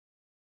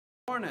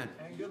Morning.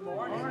 And good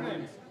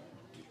morning.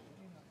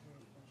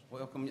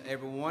 Welcome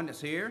everyone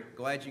that's here.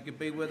 Glad you could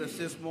be with us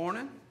this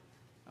morning.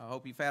 I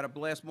hope you've had a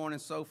blessed morning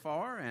so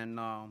far, and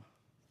I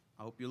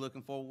hope you're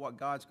looking forward to what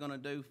God's going to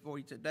do for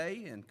you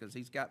today, and because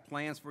He's got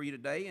plans for you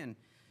today, and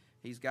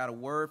He's got a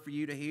word for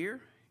you to hear,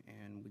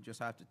 and we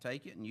just have to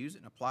take it and use it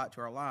and apply it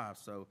to our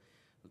lives. So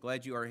we're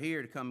glad you are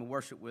here to come and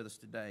worship with us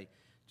today.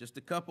 Just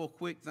a couple of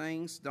quick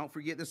things. Don't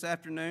forget this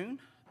afternoon,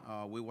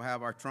 we will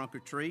have our trunk or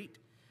treat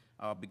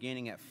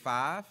beginning at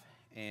 5.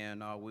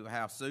 And we will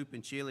have soup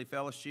and chili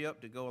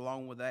fellowship to go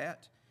along with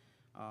that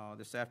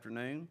this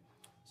afternoon.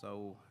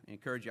 So I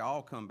encourage you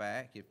all to come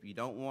back. If you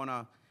don't want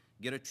to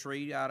get a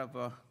treat out of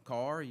a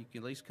car, you can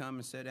at least come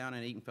and sit down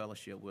and eat and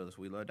fellowship with us.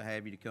 We'd love to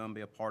have you to come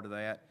be a part of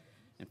that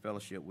and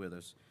fellowship with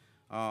us.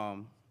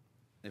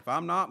 If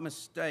I'm not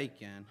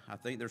mistaken, I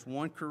think there's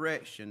one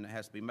correction that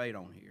has to be made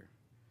on here.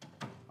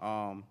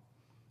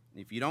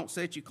 If you don't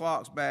set your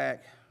clocks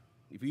back,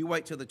 if you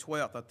wait till the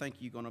 12th, I think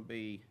you're going to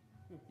be...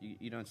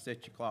 You done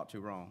set your clock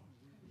too wrong.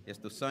 It's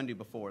the Sunday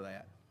before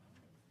that.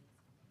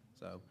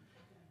 So,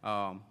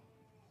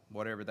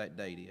 whatever that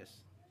date is.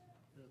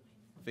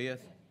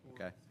 5th?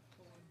 Okay.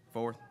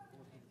 4th?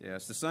 Yeah,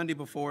 it's the Sunday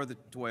before the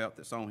 12th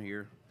that's on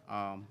here.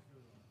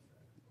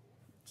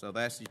 So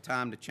that's your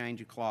time to change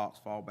your clocks,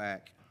 fall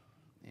back.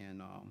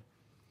 And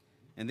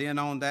then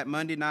on that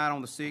Monday night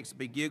on the 6th, it'll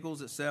be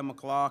Giggles at 7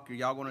 o'clock. Are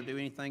y'all going to do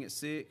anything at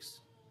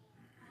 6?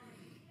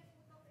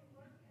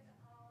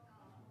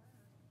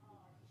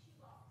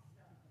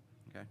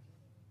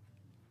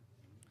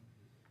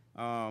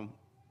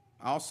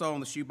 Also on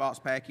the shoebox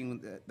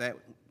packing that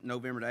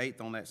November the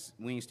 8th on that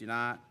Wednesday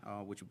night,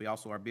 which will be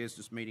also our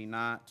business meeting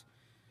night.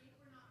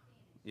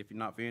 If you're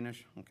not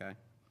finished, okay.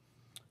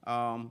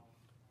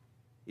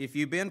 If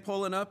you've been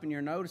pulling up and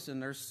you're noticing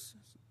there's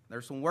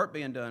some work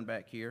being done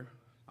back here.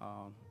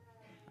 I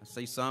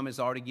see some is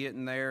already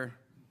getting their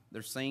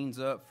scenes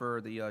up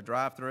for the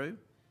drive-through,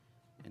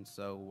 and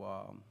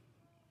so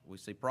we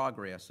see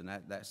progress, and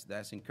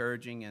that's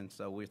encouraging, and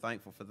so we're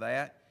thankful for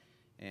that.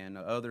 And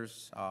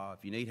others,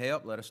 if you need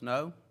help, let us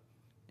know,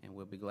 and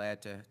we'll be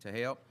glad to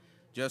help.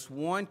 Just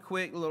one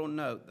quick little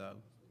note, though.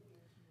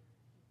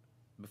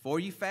 Before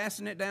you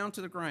fasten it down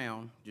to the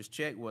ground, just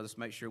check with us,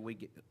 make sure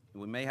we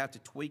may have to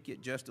tweak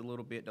it just a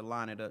little bit to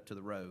line it up to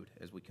the road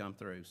as we come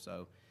through.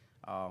 So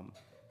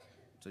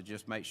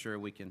just make sure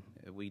we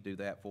do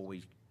that before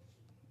we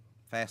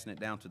fasten it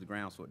down to the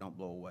ground so it don't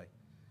blow away.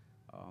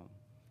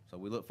 So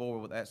we look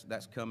forward to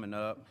that's coming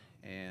up.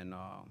 And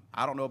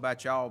I don't know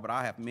about y'all, but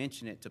I have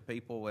mentioned it to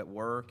people at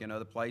work and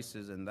other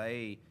places, and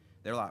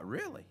they're like,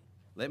 really?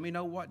 Let me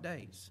know what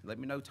days. Let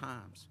me know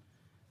times,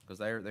 because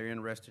they're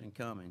interested in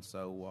coming.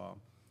 So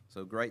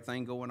great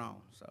thing going on.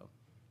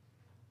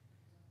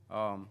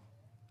 So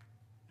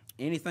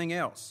anything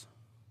else?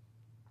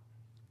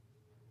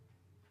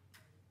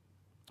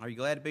 Are you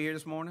glad to be here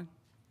this morning?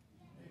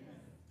 Amen.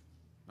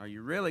 Are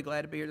you really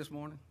glad to be here this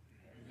morning?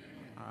 Amen.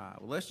 All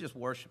right. Well, let's just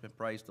worship and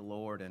praise the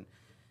Lord.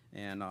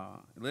 And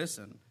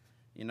listen,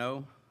 you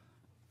know,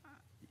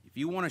 if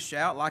you want to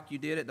shout like you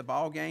did at the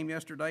ball game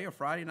yesterday or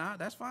Friday night,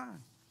 that's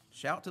fine.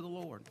 Shout to the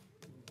Lord.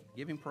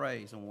 Give Him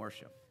praise and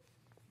worship.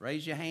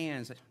 Raise your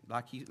hands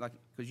like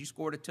because you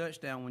scored a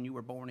touchdown when you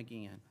were born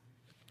again,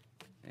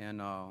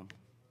 and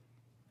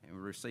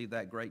receive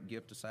that great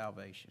gift of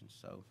salvation.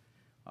 So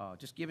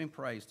just give Him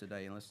praise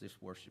today, and let's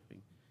just worship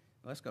Him.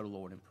 Let's go to the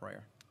Lord in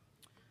prayer.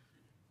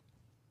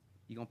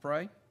 You gonna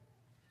pray?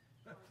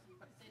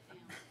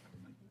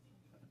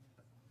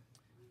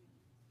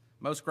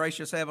 Most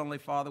gracious Heavenly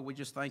Father, we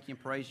just thank you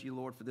and praise you,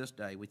 Lord, for this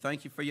day. We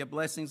thank you for your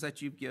blessings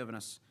that you've given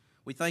us.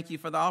 We thank you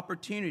for the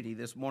opportunity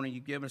this morning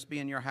you've given us to be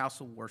in your house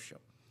of worship.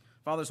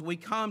 Father, as we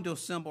come to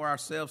assemble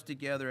ourselves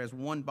together as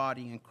one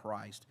body in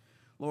Christ,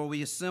 Lord,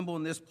 we assemble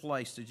in this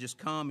place to just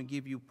come and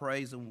give you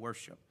praise and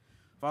worship.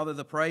 Father,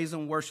 the praise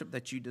and worship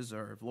that you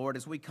deserve. Lord,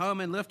 as we come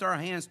and lift our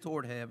hands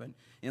toward heaven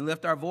and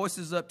lift our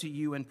voices up to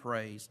you in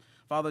praise,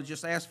 Father,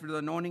 just ask for the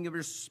anointing of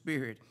your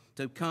Spirit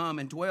to come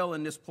and dwell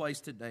in this place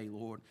today,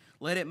 Lord.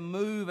 Let it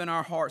move in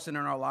our hearts and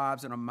in our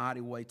lives in a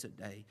mighty way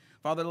today.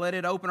 Father, let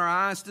it open our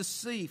eyes to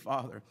see,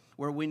 Father,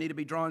 where we need to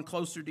be drawn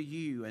closer to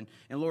you. And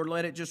Lord,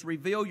 let it just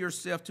reveal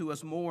yourself to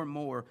us more and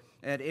more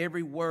at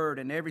every word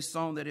and every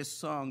song that is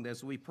sung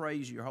as we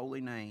praise your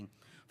holy name.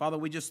 Father,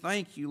 we just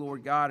thank you,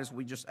 Lord God, as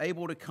we just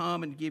able to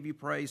come and give you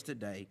praise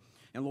today.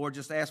 And Lord,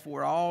 just ask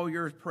for all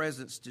your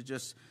presence to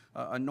just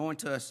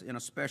anoint us in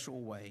a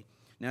special way.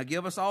 Now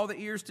give us all the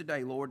ears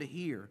today, Lord, to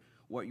hear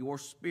what your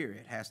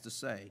Spirit has to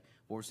say.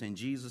 For it's in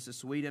Jesus'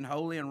 sweet and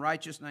holy and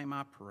righteous name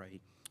I pray.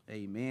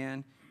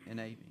 Amen and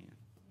amen.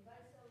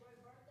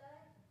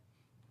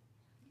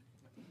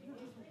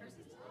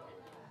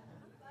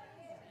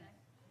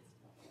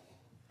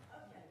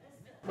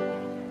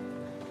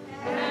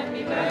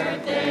 Happy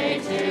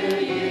birthday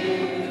to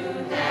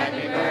you.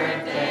 Happy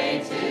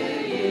birthday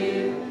to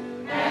you.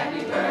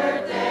 Happy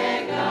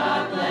birthday,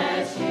 God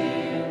bless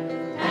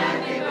you.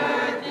 Happy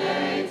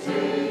birthday to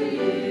you.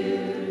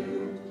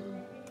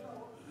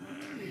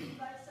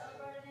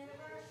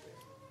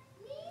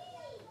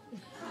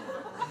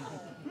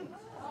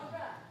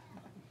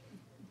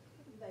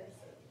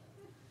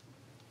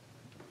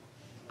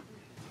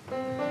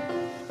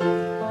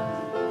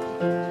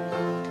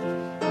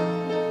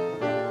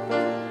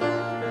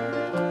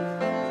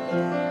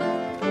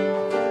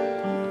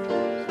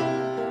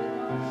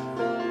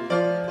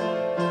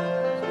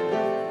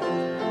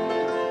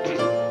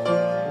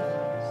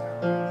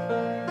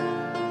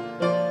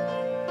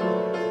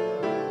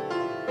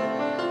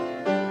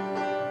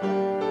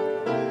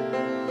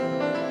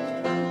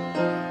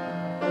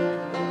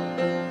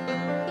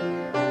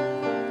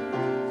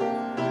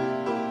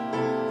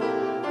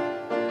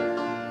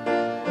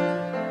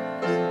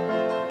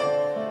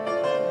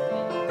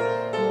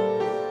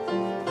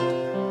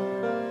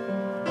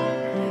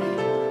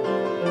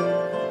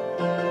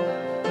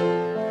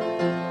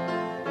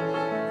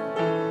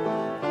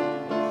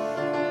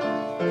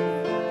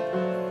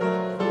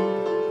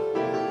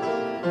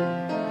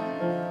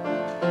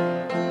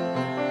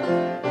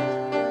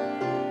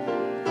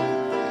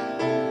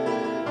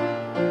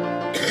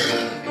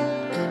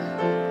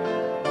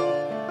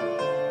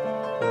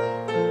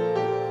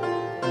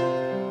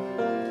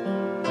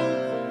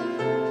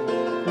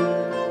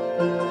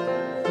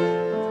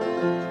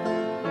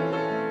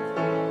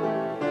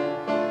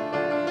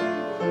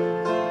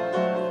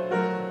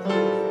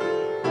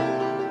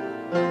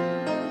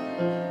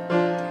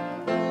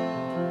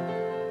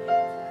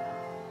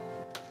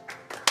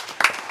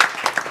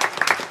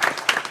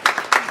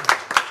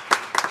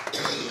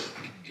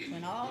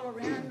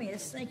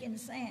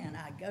 can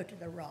I go to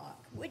the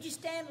rock? Would you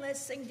stand? Let's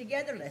sing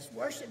together. Let's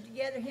worship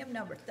together. Hymn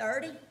number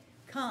 30.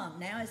 Come,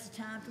 now is the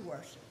time to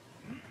worship.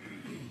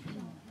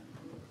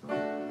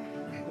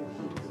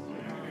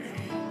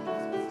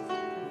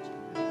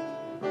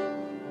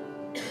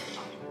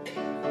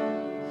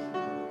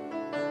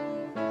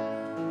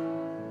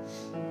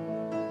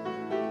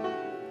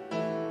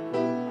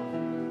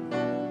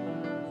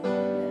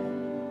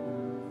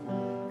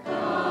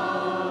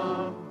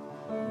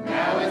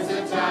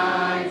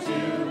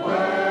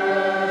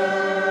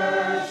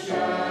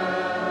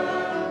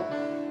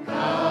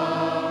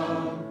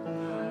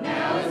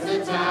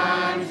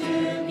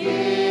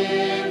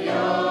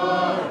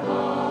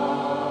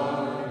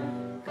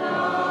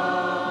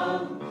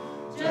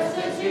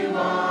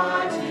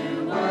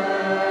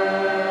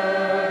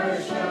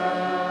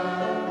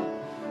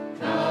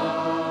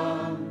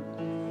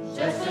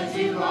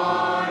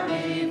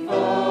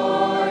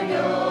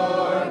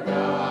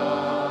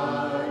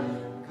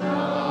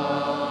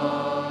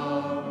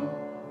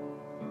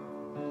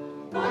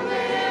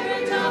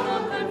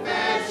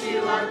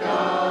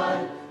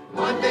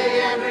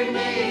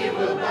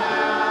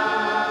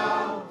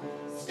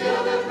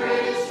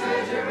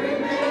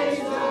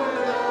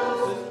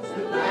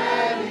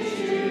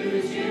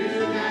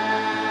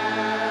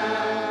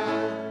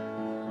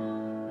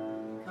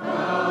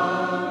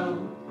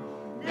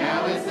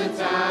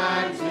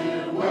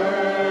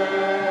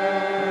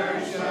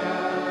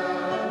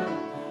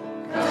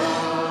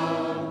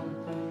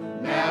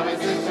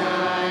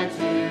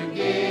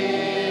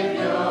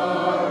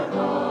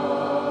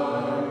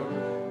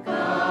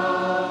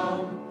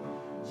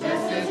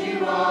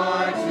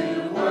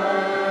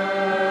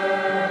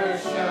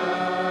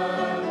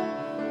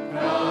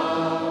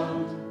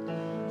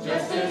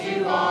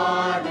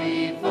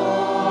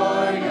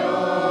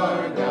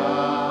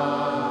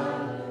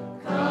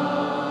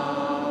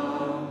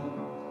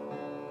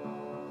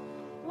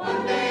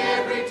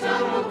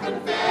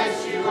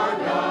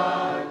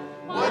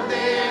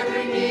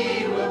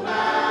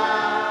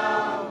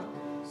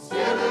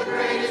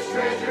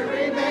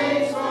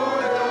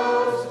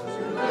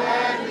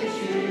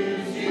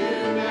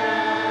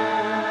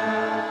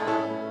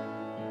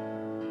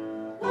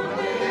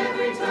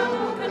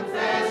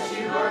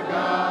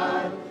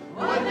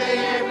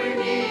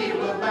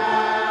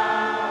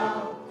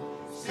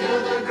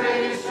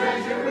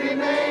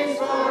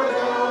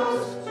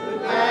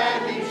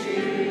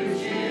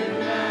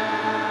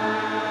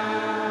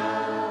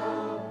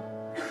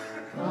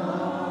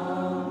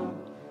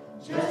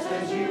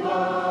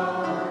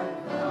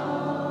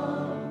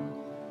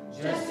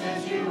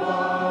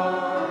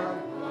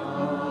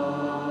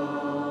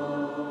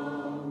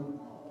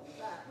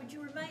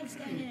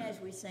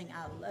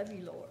 I love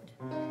you, Lord.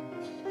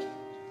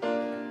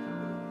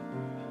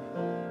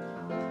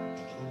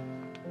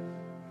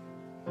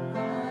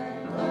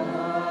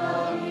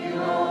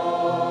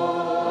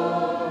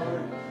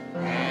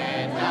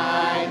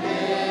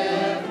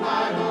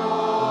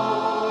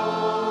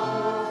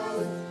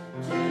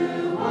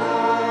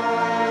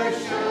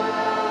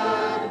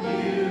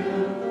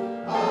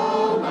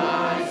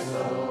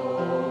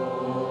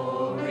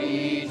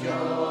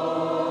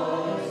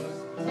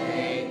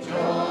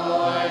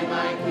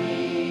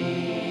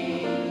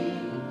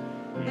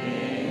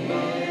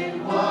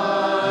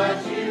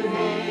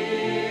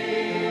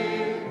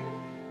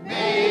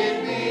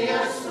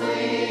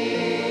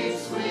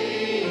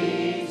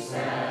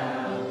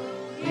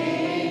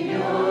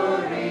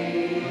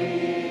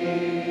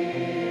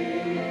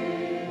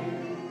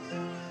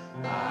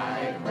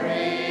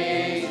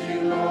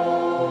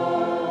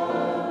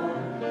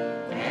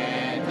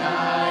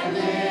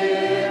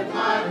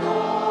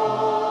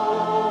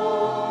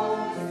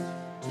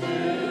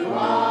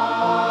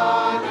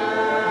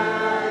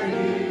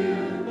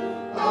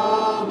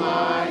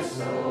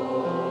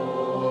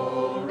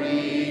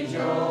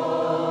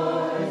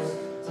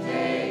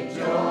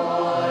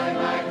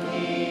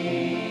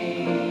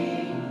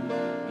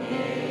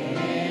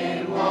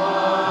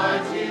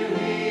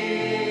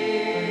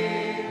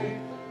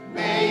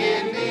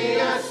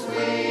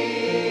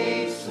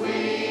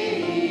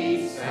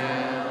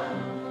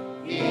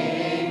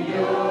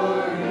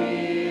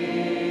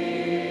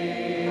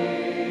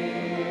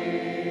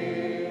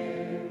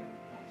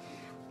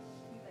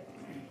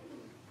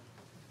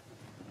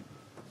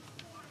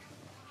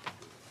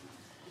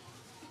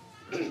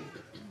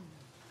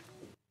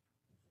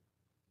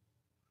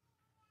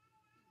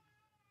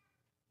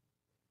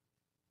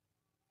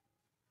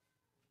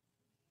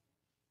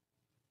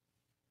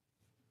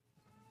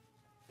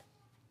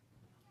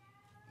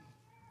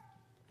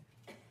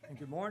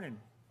 Good morning.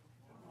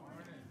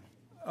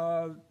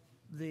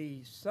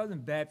 The Southern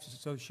Baptist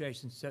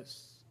Association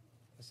sets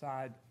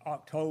aside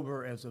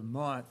October as a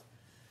month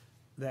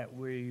that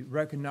we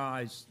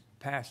recognize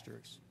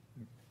pastors.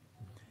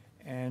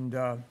 And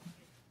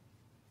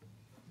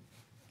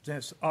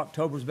since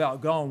October's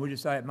about gone, we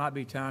decided it might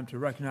be time to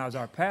recognize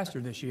our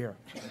pastor this year.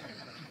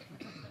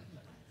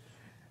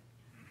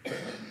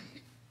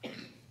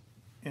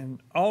 In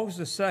August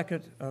the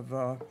 2nd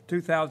of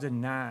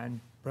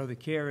 2009, Brother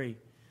Carey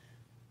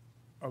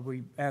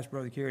we asked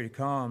Brother Carey to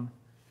come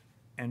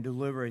and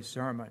deliver a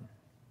sermon.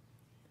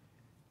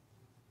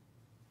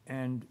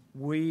 And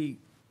we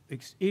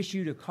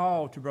issued a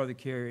call to Brother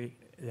Carey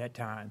at that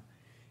time.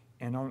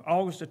 And on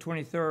August the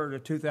 23rd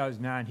of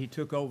 2009, he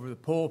took over the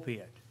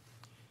pulpit.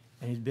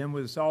 And he's been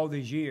with us all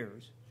these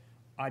years.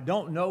 I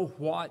don't know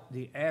what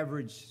the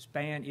average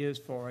span is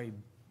for a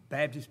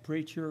Baptist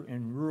preacher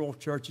in rural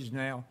churches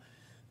now.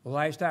 The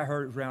last I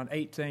heard it was around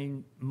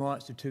 18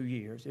 months to 2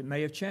 years. It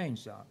may have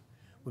changed some.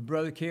 With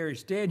Brother Carey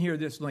staying here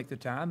this length of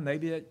time,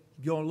 maybe that's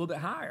going a little bit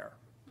higher.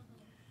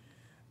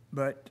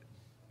 But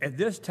at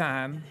this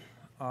time,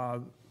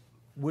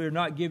 we're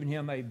not giving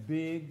him a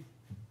big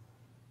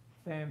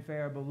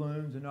fanfare,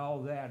 balloons, and all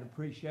that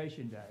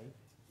Appreciation Day.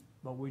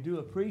 But we do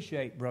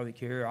appreciate Brother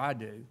Carey, I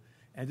do.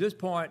 At this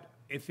point,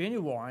 if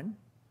anyone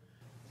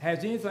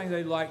has anything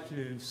they'd like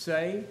to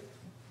say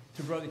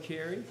to Brother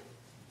Carey,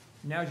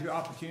 now's your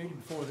opportunity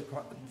before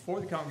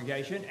the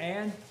congregation.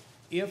 And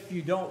if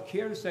you don't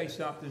care to say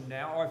something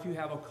now, or if you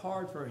have a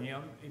card for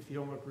him, if you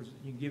don't want to,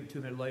 you can give it to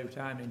him at a later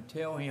time and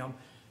tell him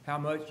how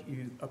much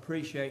you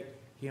appreciate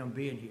him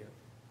being here.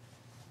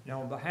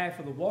 Now, on behalf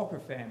of the Walker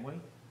family,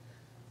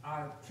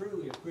 I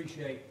truly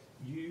appreciate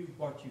you,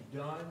 what you've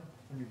done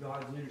under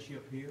God's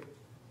leadership here.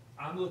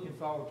 I'm looking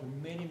forward to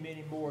many,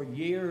 many more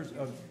years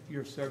of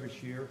your service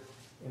here.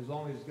 As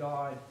long as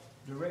God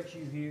directs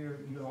you here,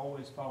 you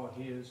always follow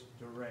His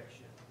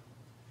direction.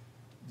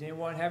 Does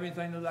anyone have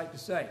anything they'd like to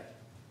say?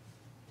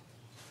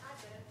 I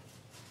do.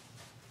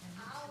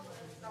 I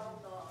was on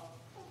the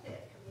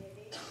pulpit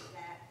committee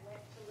that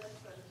went to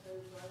listen to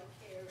Brother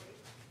Carey.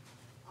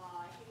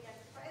 He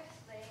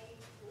impressed me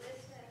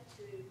listening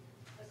to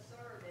the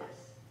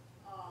service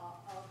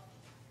of,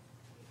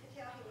 you could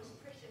tell he was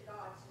preaching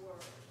God's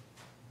word.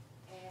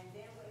 And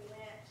then we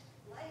went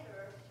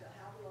later to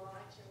have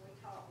lunch and we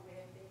talked with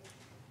him.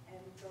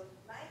 And the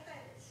main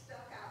thing that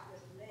stuck out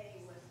with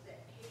me was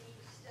that he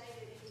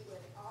stated he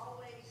would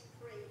always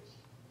preach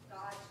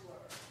God's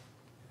word.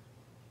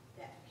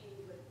 That he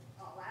would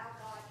allow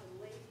God to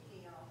lead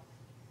him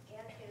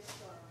in his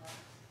sermon.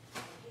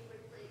 And he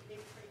would be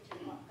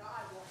preaching what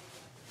God wanted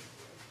him to be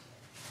preaching.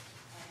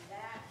 And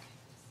that,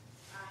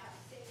 I have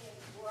seen him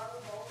grow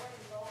more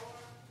and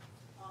more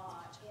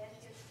in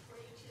his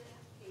preaching.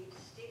 He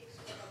sticks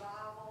with the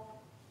Bible,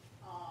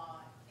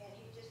 and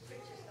he just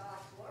preaches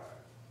God's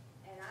word.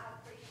 And I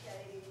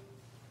appreciate him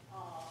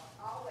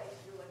always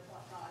doing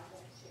what God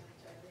wants him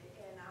to do.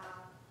 And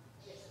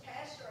it's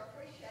Pastor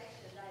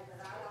Appreciation Day,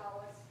 but I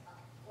always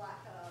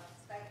like to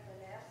thank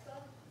Vanessa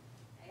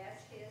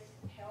as his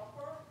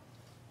helper.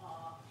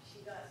 She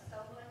does so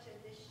much in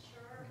this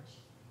church,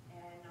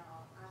 and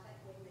I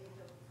think we need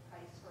to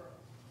praise her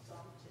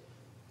some too.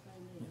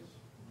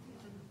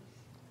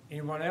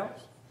 Anyone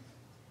else?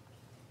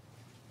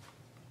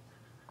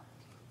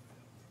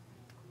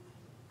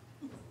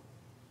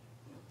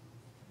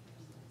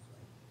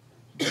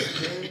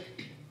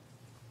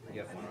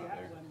 Yes, one right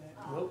there.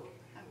 Well,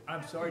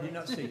 I'm sorry, did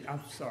not see.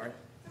 I'm sorry.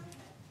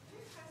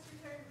 Pastor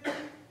Terry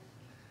really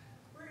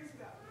worries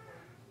about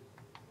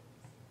people.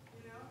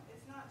 You know,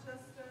 it's not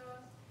just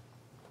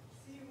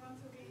see you once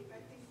a week.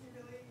 I think he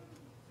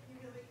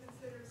really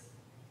considers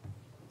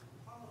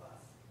all of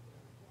us,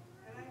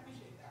 and I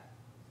appreciate that.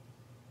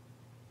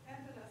 And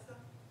Vanessa.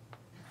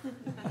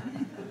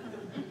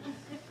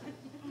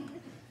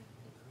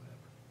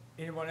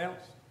 Anyone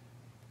else?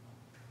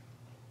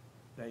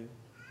 Dave?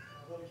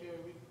 Brother Carey,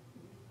 we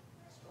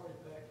started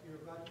back here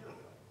about a year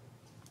ago.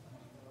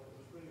 It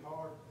was really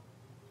hard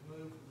to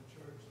move from the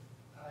church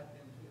I'd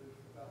been to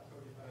for about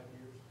 35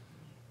 years.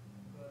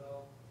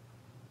 But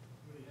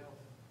really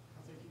helped.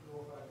 I think you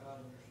glorify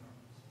God in your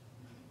sermons.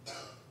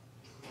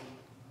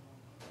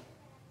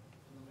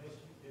 And the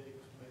message you gave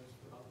us makes us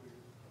feel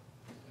weird.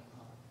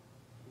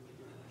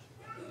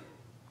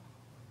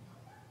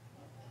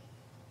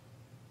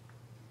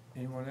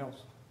 Anyone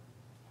else?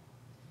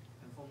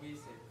 And for me,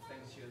 say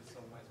thank you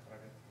so much,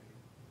 Brother.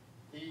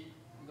 He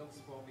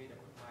looks for me to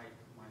put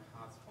my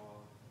heart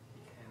for. He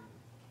can,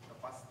 the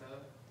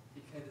pastor, he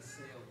can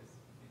sell this,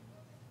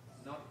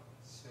 not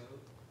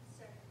show,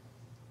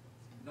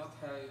 not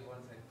tell you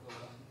once I go.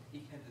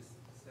 He can just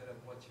set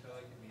up what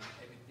church, I mean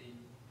everything.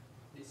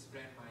 This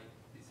friend my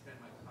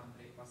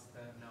country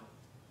pastor. No,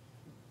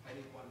 I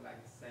didn't want like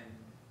send.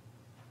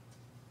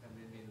 I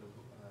mean,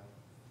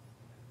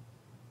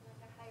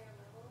 Like a higher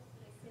level,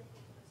 so they send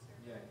people to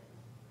serve. yeah,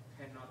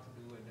 cannot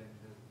do and then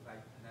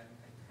like and then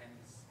I can.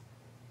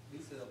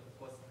 This is the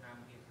first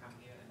time he come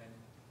here and then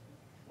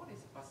what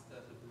is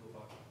pastor to do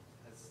about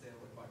sell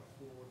about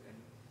food and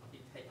he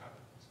take out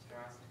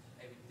trash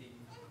everything.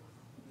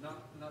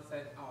 Not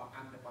saying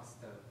I'm the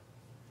pastor.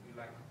 You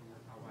like to do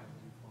I want to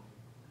do for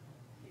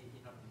me. He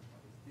not do for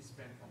this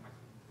friend for my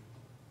country.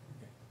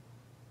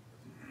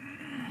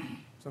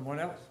 Someone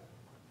else?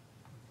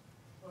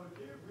 Well,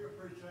 we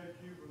appreciate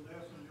you,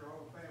 Vanessa, and your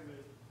whole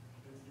family,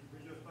 and we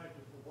just thank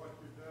you for what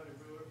you've done, and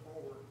we look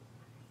forward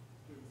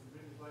to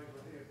many things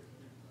ahead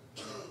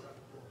that you've got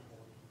for us.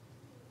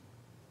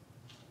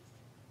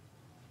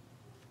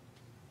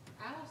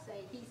 I will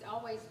say he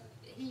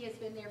he has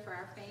been there for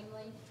our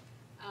family.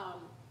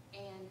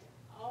 And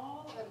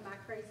all of my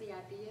crazy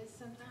ideas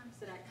sometimes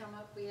that I come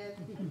up with,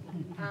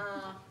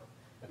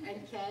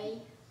 and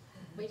Kay,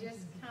 we just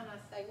kind of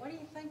say, what do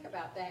you think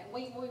about that?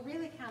 We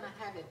really kind of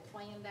have it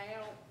planned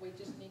out. We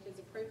just need his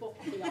approval.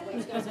 He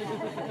always goes along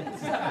with it.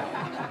 So.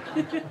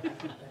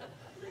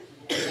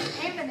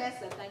 And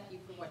Vanessa, thank you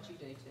for what you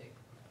do too.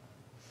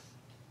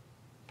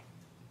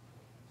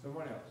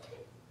 Someone else?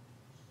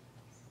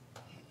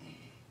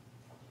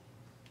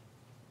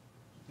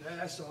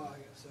 That's all I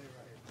got to say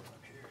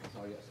right here.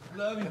 Oh, yes.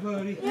 Love you,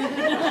 buddy.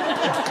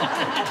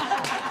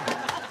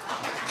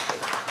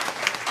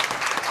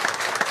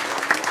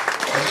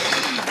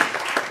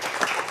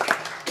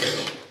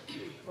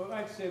 Well,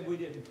 like I said, we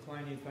didn't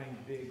plan anything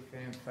big,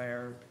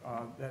 fanfare.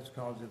 That's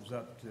because it was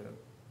up to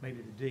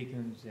maybe the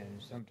deacons,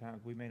 and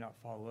sometimes we may not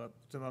follow up.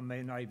 Some of them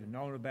may not even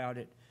know about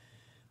it.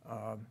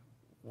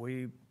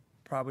 We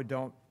probably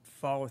don't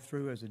follow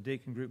through as a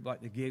deacon group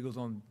like the Giggles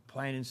on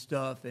planning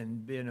stuff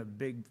and being a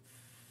big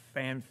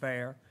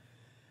fanfare.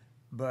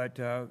 But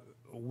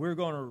we're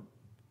going to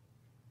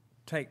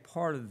take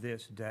part of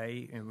this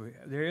day, and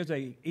there is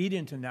a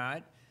eat-in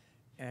tonight,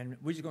 and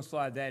we're just going to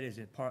slide that as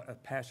a part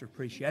of pastor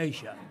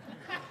appreciation.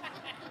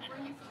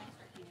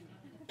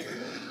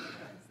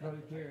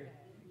 Brother Kerry,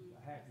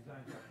 Hack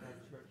Design Church,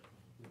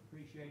 we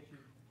appreciate you.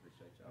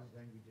 Appreciate y'all.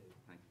 Everything you do.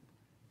 Thank you.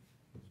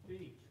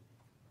 Speech.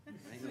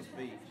 Ain't no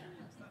speech.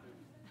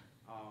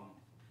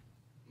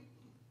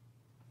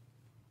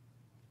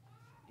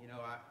 You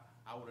know, I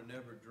would have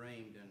never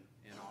dreamed in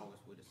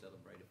August we'd have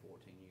celebrated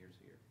 14 years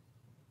here.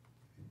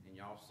 And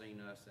y'all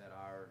seen us at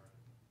our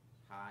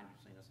high, and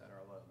you've seen us at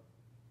our low.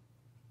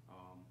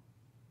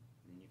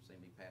 And you've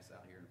seen me pass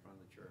out here in front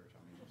of the church.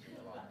 I mean, you've seen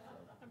a lot. So.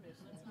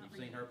 You've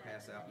seen her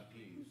pass out in the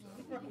pews. So.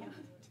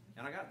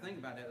 And I got to think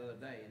about that the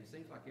other day, and it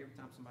seems like every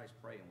time somebody's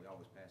praying, we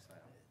always pass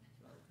out.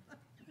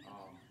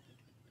 So,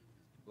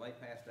 Blake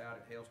passed out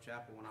at Hales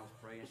Chapel when I was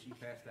praying. She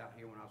passed out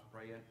here when I was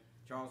praying.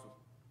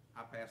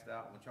 I passed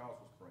out when Charles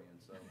was praying.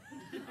 So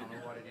I don't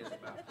know what it is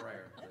about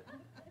prayer, but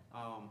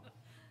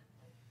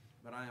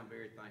I am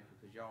very thankful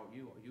because y'all,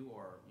 you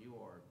are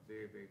a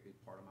very, very big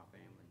part of my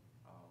family,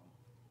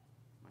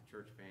 my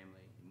church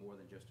family. More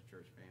than just a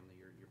church family,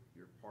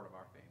 you're part of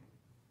our family.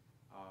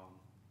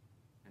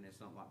 And it's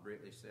something like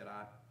Britley said.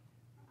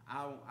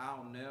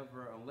 I'll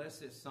never,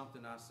 unless it's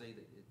something I see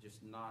that it's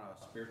just not a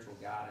spiritual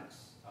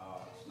guidance,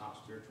 it's not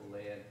spiritual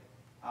led,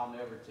 I'll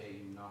never tell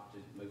you not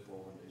to move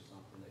forward and do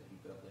something that you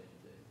felt led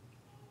to do.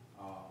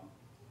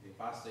 If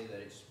I see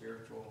that it's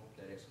spiritual,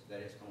 that it's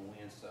going to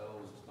win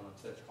souls, it's going to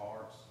touch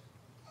hearts,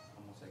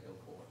 I'm going to say go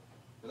for it.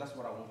 Because that's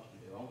what I want you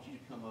to do. I want you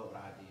to come up with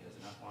ideas,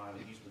 and that's why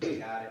I used to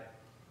guide it.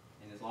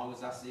 And as long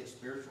as I see it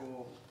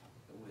spiritual,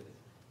 go with it.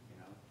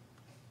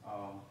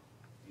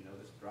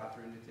 This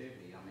drive-through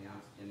nativity. I mean,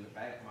 I'm in the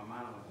back of my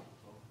mind. I'm like,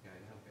 okay.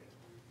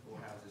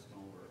 Lord, how's this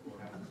going to work?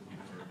 Lord, how's this going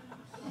to work?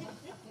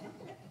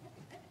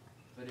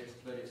 But it's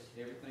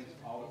everything's,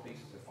 all the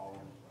pieces are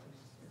falling into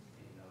place.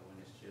 And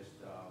it's just,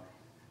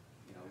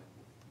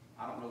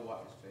 I don't know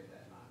what to expect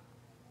that night. To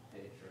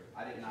tell you the truth.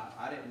 I didn't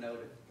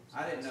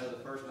know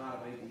the first night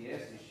of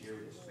ABS this year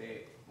would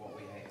expect what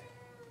we had.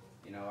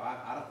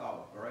 I'd have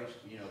thought, Grace,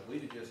 if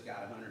we'd have just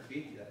got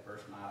 150 that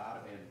first night,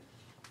 I'd have been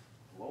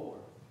Lord.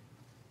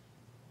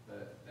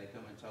 But they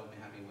come and told me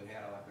how many we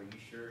had. I'm like, are you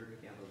sure? We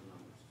count those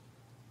numbers.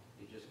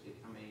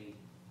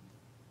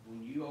 When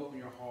you open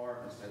your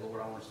heart and say,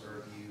 Lord, I want to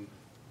serve you,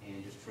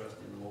 and just trust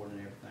in the Lord and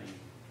everything,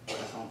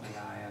 that's the only thing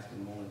I ask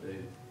and want to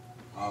do.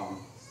 I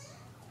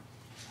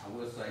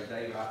will say,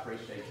 David, I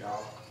appreciate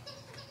y'all.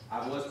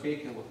 I was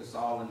picking with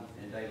Saul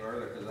and Dave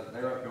earlier because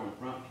they're up here on the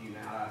front pew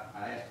now.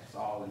 I asked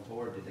Saul and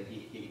Tori, did they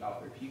get kicked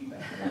off their pew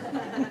back there?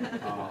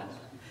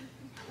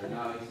 But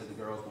no, he said the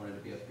girls wanted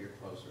to be up here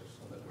closer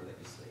so that where they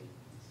could see.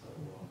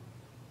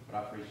 But I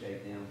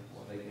appreciate them,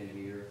 what they've been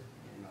here,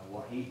 and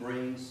what he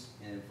brings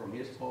and from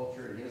his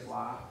culture and his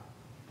life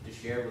to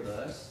share with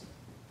us,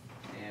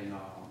 and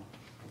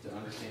to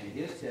understand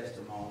his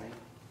testimony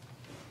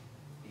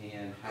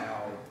and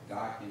how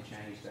God can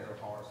change their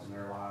hearts and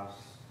their lives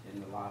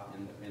in the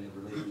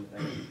religion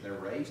they're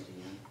raised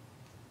in.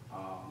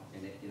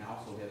 And it can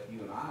also help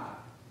you and I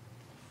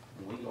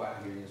when we go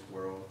out here in this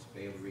world to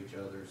be able to reach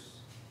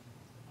others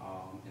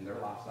in their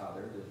lifestyle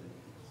they're living in.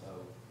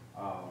 So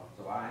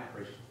I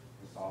appreciate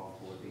Saul and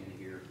Tori being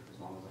here as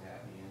long as they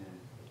have been,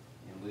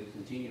 and we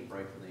continue to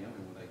pray for them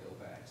and when they go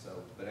back.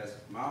 But as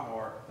my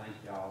heart, thank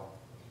y'all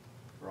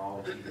for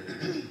all that you do.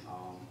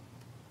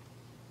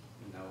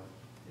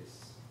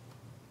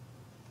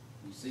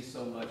 You see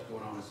so much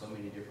going on in so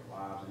many different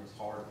lives, and it's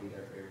hard to be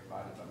there for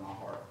everybody. But my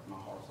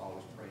heart's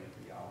always praying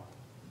for y'all,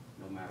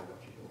 no matter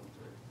what you're going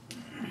through.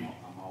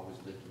 I'm always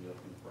lifting you up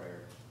in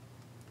prayer.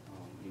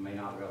 You may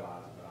not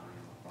realize it, but I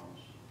am. I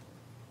promise you.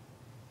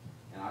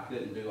 And I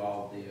couldn't do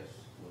all of this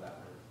without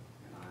her,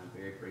 and I am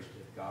very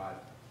appreciative God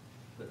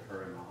put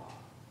her in my life.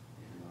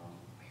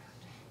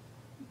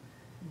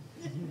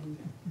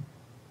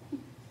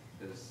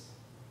 Because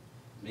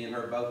me and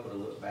her both would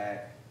have looked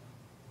back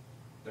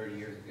 30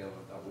 years ago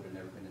and thought we'd have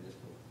never been in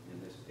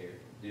this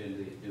doing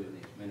this,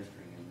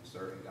 ministering and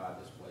serving God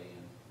this way.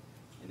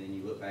 And then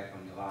you look back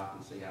on your life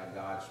and see how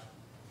God's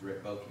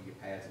direct both of your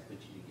paths and put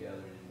you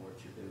together in what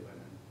you're doing.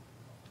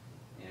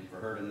 And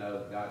for her to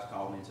know that God's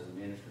called me into the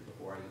ministry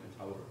before I even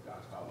told her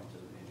God's called me into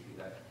the ministry,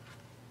 that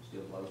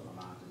still blows my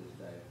mind to this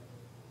day.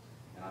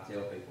 And I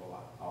tell people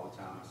all the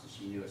time, I said,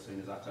 she knew as soon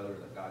as I told her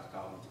that God's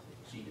called me to,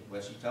 she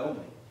told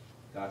me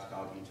God's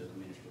called you into the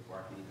ministry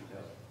before I could even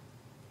tell her.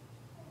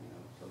 You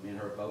know, so me and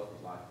her both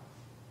was like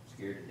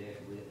scared to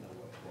death. We didn't know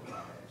what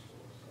God had in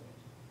store. So.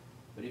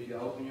 But if you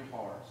open your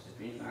hearts,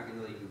 if anything I can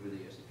leave you with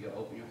this, if you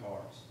open your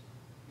hearts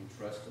and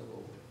trust the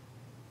Lord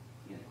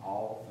in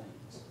all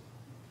things,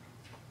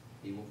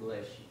 He will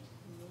bless you.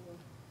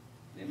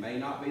 It may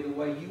not be the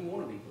way you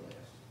want to be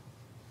blessed,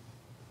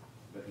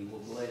 but He will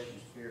bless you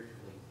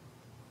spiritually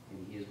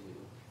in His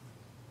will.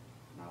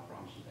 And I'll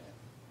promise you that.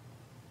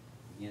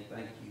 Again,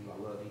 thank you. I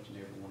love each and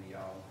every one of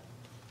y'all.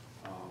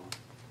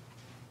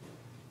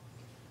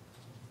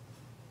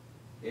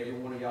 Every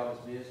one of y'all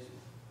that's visited,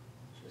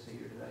 that's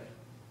here today.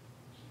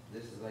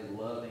 This is a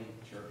loving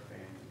church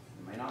family.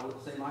 It may not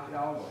seem like it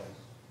always,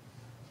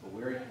 but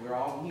we're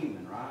all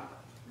human, right?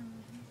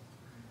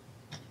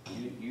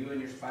 You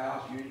and your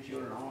spouse, you and your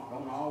children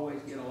don't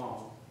always get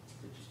along,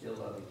 but you still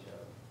love each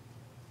other.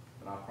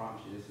 But I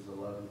promise you, this is a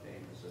loving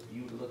family. So if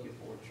you're looking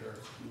for a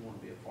church, if you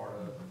want to be a part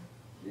of,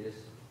 this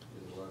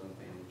is a loving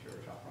family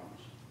church, I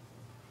promise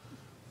you.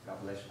 God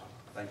bless y'all.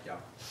 Thank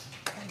y'all.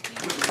 Thank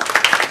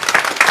you.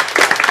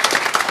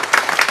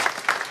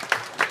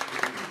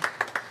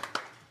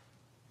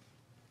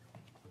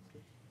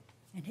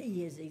 And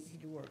he is easy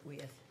to work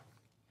with.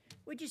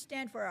 Would you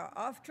stand for our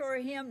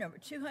offertory hymn, number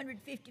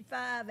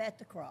 255, At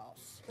the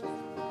Cross?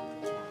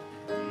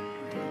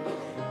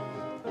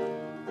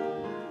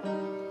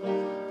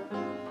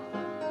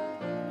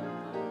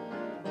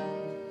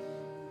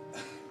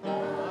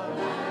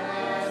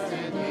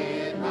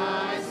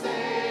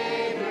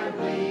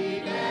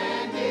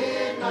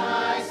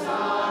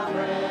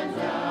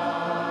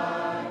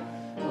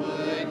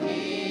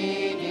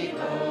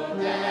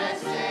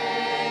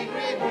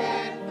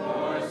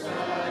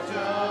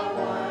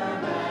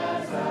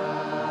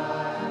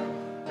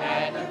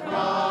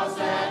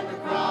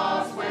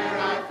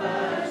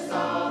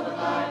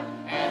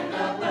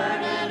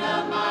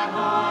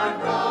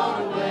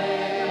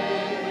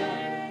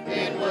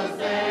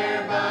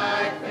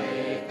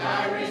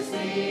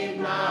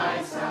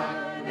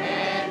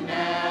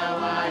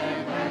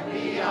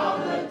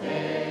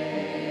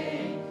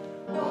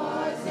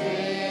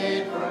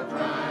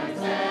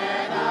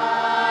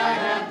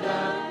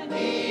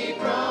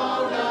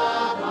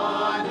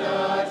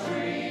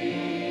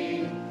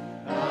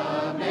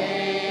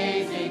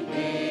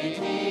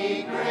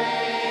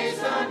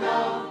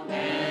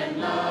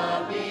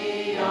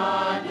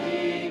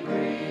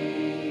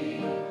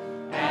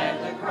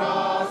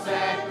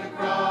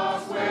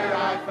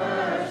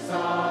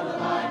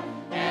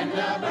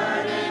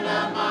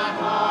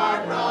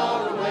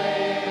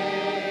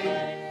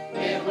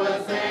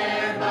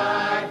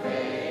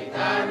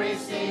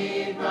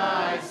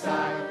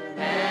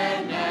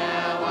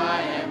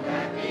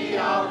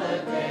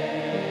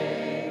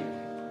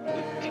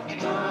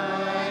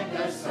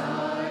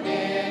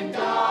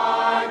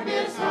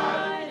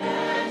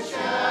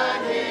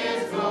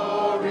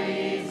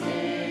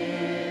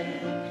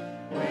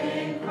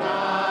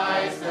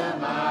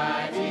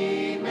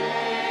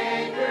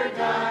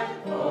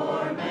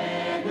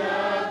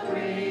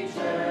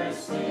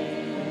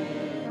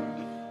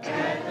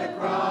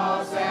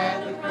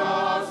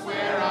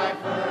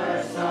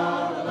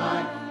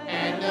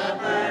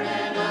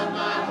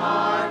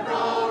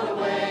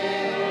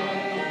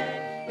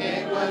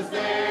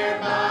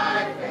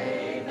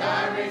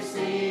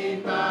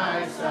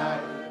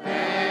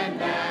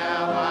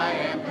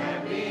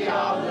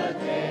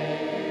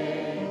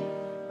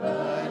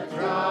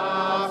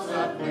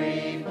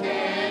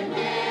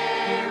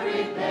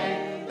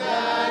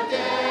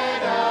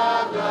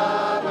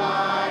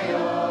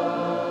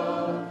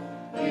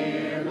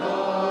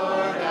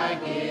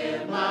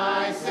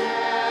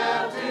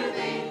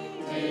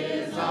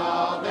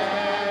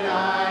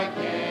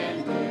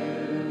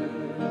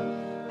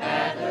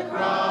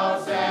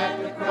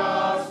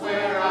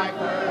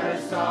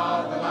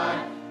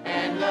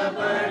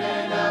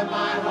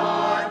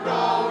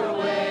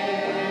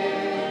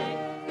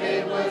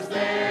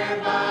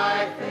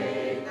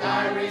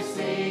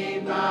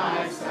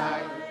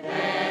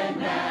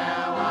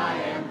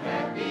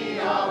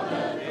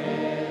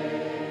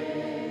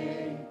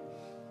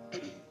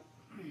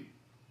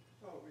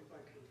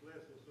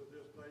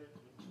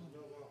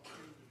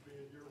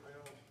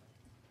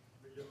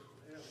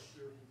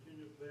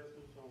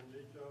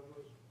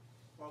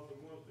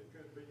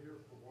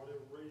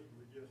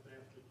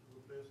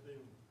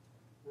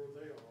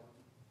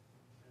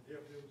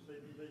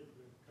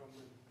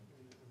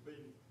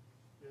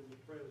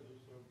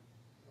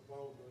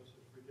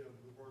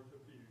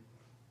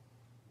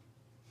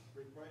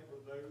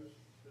 Those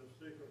that are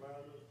sick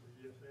about us,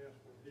 we just ask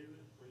for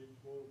healing for each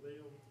one of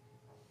them.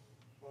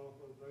 Father,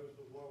 for those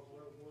that lost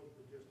loved ones,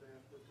 we just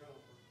ask for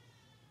comfort.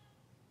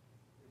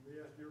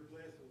 your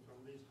blessings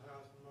on these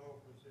tithes and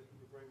offerings that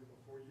we bring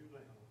before you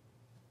now.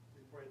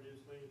 We pray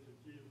these things in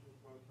Jesus'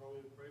 most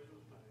holy and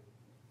precious name.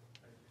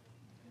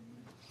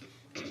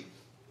 Amen.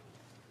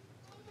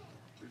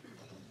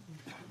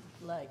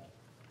 Leg.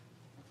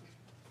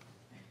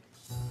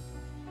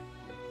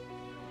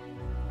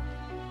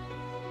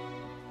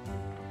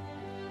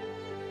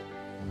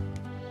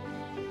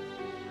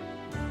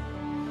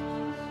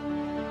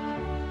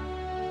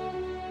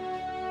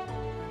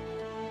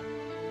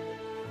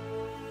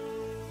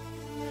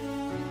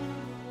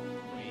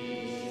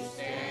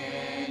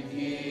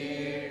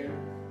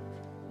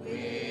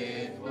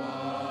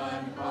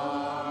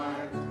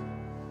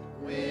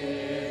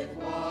 With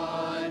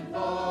one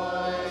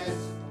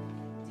voice,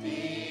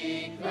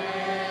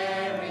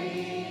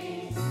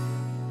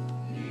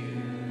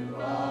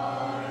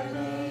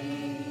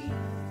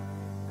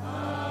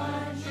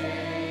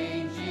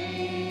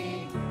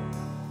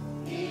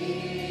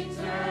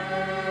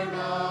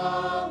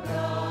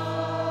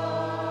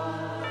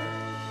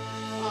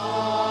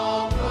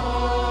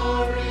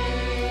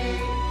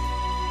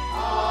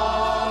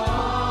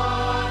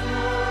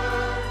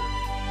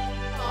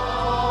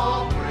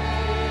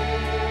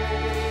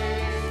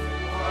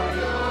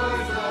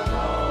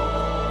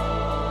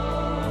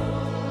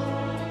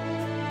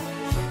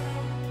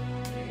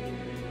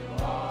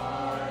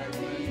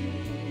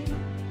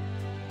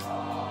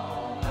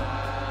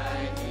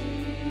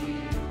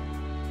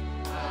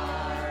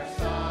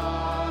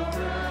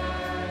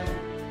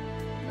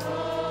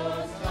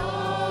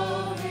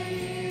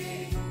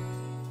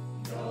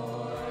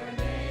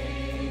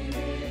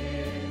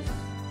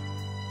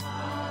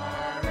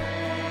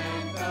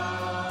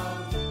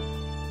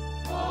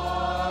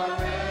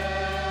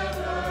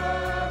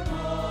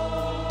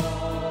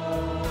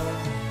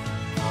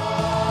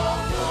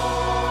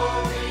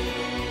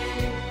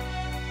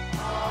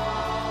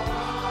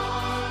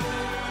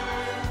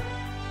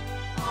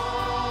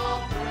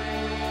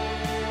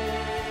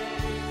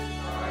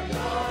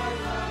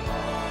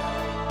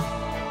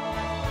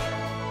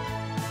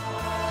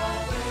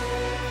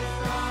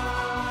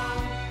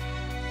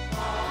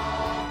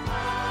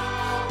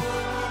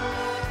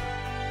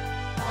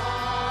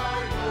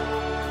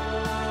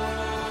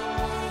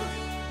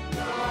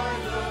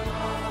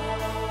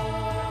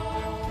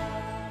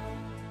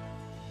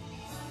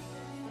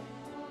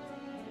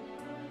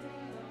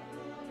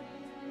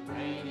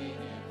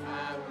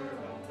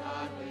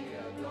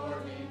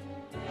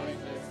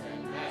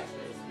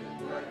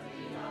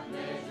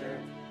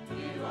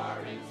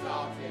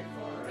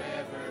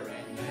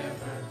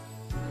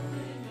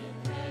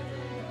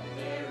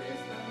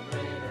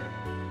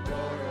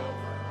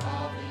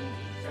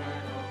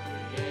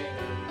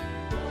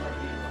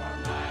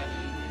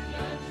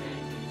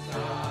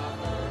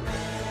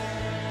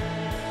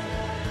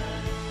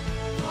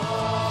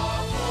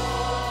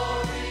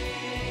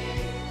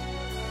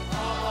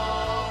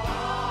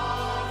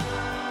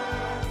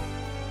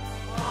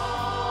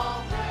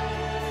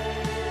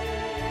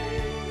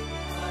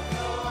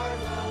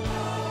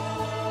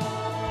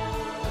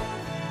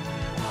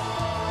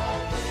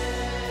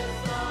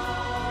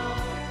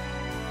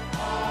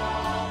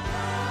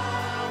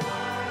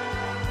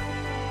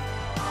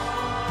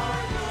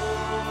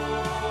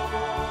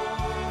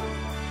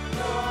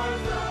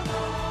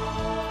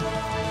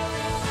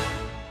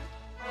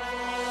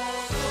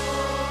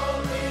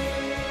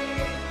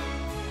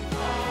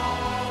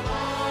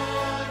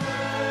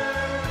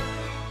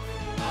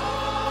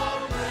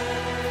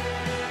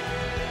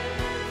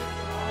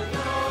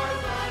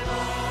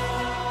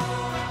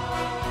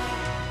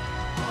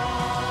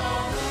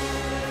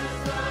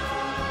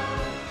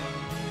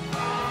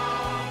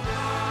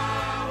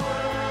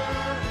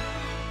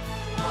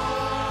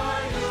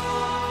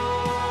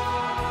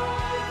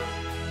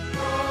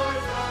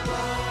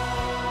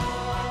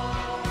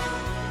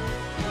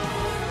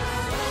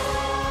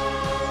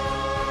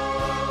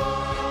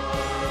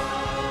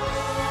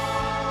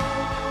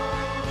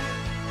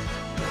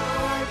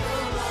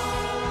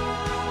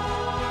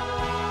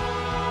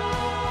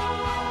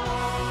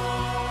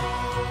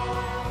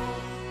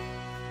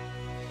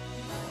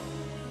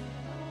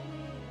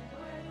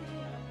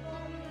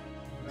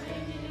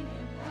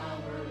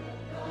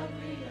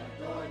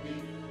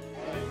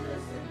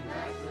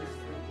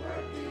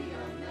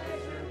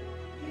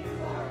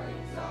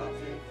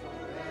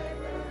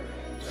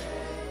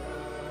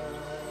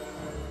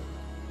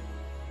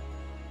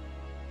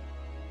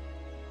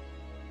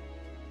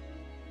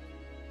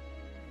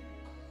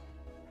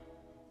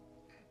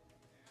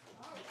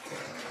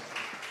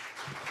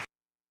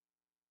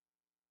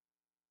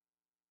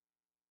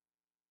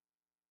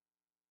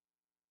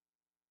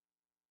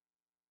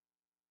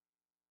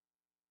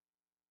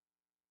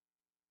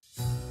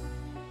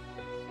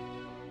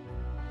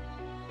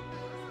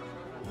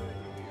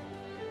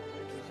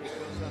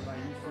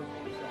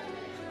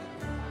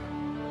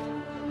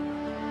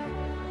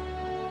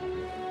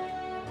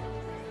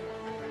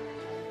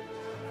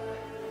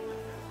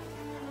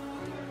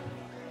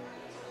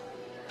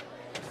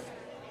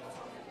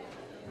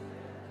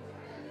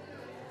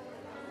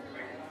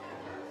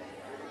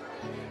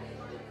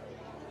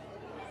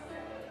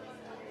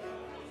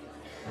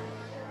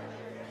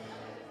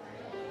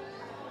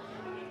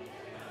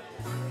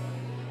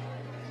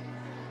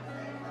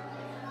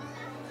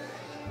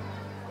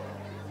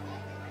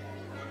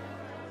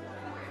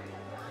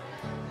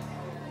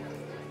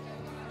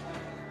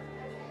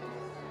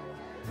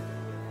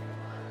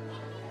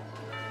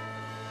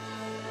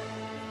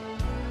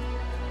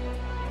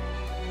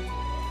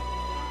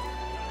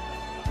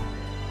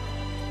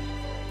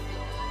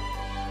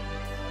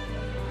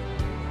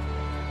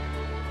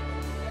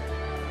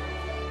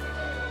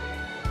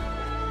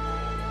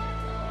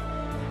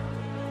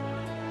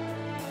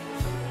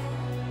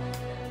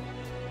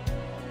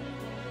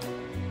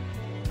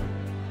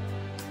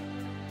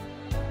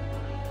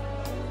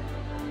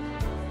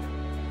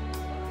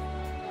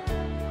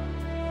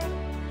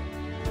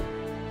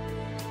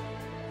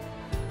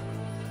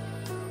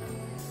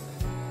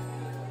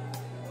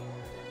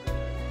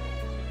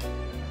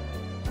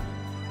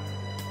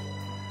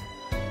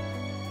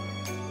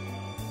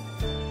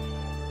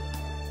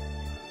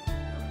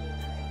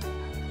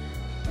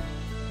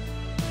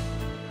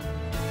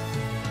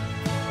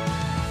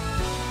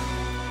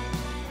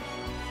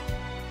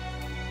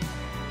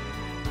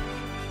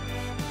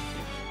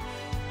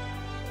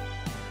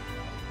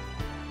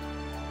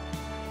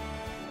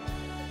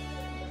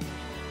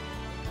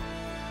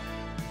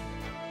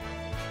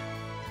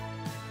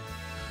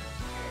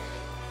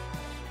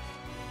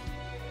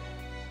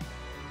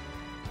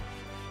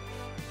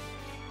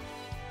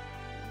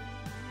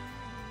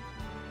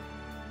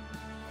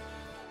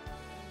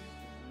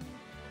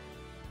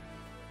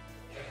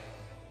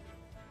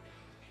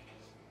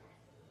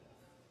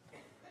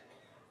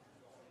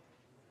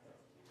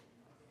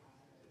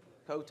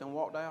 coats and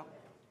walked out?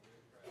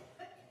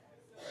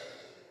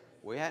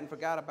 We hadn't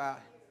forgot about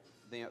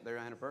their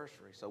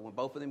anniversary. So when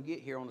both of them get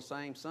here on the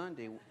same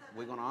Sunday,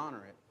 we're going to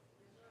honor it.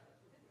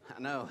 I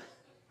know,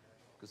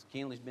 because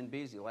Kinley's been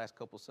busy the last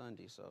couple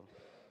Sundays. So,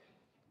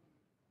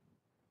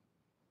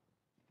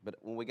 but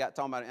when we got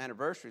talking about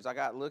anniversaries,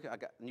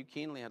 knew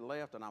Kinley had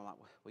left, and I'm like,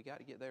 well, we got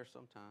to get there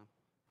sometime.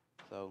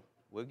 So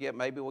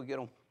maybe we'll get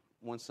them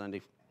one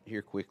Sunday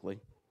here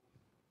quickly.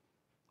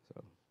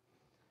 So,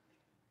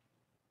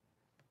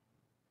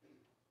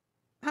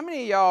 how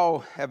many of y'all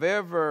have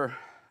ever?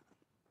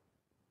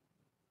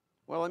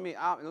 Well, let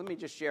me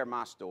just share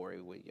my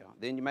story with y'all.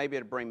 Then maybe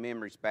it'll bring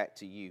memories back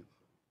to you.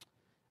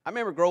 I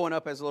remember growing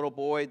up as a little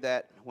boy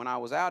that when I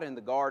was out in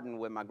the garden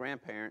with my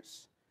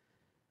grandparents,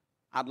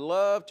 I'd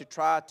love to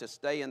try to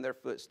stay in their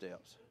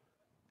footsteps.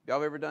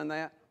 Y'all ever done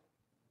that?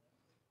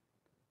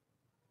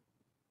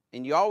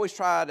 And you always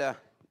try to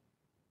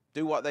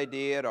do what they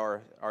did,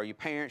 or your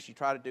parents, you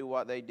try to do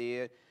what they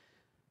did.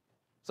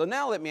 So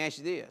now let me ask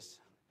you this.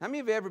 How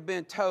many of you have ever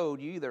been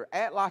told you either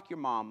act like your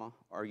mama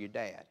or your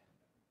dad?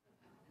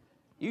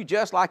 You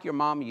just like your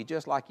mama, you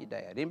just like your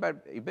dad. Anybody,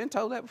 you been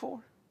told that before?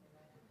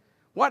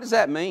 What does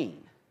that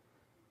mean?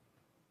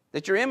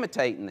 That you're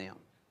imitating them,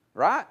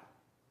 right?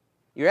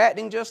 You're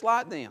acting just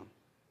like them.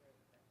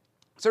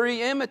 So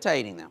you're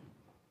imitating them.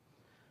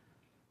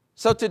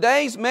 So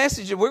today's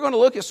message, we're going to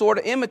look at sort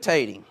of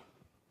imitating.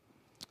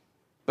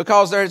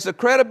 Because there's a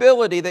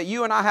credibility that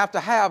you and I have to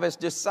have as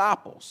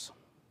disciples.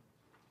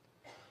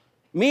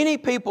 Many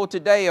people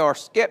today are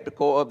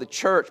skeptical of the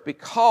church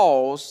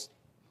because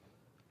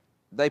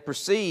they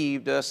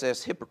perceived us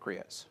as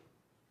hypocrites.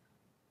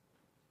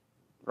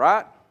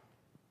 Right?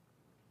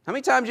 How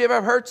many times have you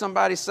ever heard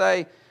somebody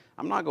say,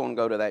 I'm not going to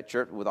go to that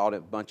church with all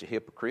that bunch of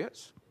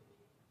hypocrites?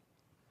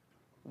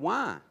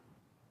 Why?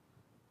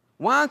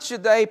 Why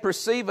should they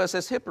perceive us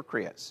as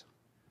hypocrites?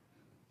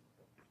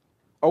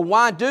 Or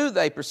why do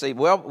they perceive?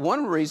 Well,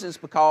 one reason is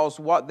because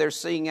what they're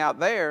seeing out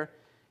there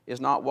is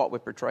not what we're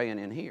portraying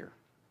in here.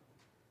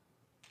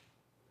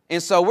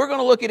 And so we're going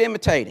to look at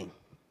imitating.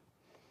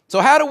 So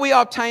how do we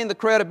obtain the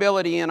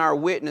credibility in our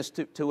witness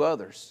to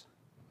others?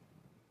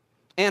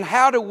 And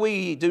how do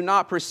we do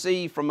not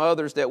perceive from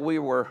others that we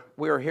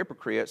are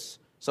hypocrites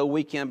so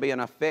we can be an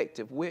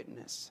effective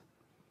witness?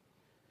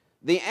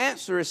 The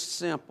answer is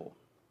simple.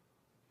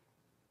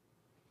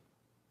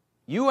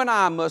 You and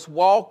I must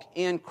walk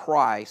in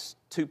Christ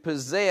to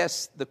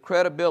possess the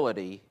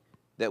credibility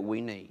that we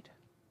need.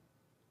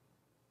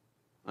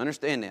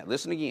 Understand that.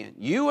 Listen again.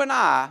 You and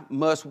I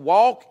must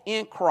walk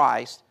in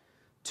Christ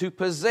to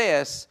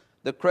possess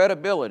the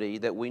credibility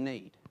that we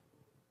need.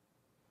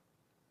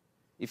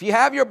 If you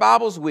have your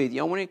Bibles with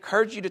you, I want to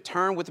encourage you to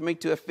turn with me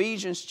to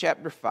Ephesians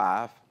chapter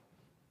 5.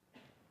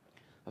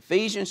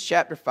 Ephesians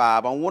chapter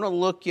 5. I want to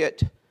look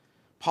at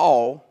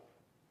Paul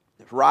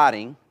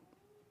writing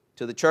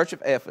to the church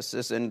of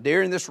Ephesus. And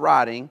during this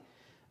writing,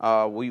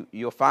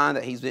 you'll find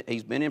that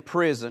he's been in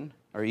prison,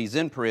 or he's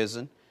in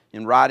prison,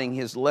 in writing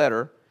his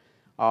letter.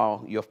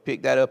 You'll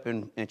pick that up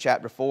in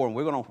chapter 4, and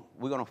we're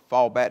going to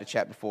fall back to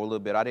chapter 4 a little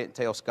bit. I didn't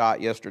tell Scott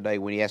yesterday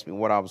when he asked me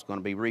what I was going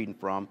to be reading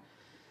from.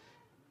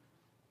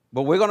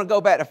 But we're going to go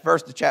back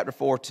to chapter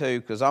 4 too,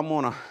 because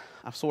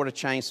I've sort of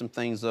changed some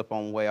things up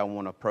on the way I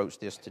want to approach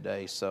this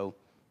today.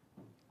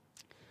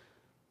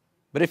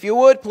 But if you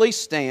would, please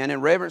stand in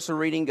reverence of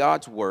reading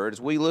God's Word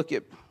as we look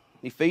at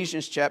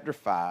Ephesians chapter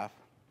 5.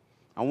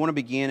 I want to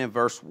begin in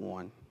verse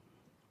 1.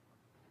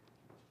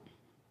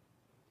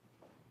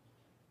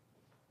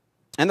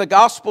 And the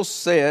gospel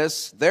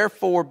says,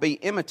 therefore be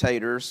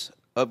imitators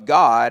of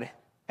God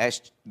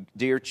as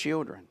dear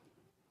children,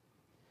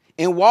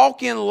 and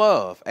walk in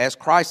love as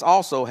Christ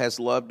also has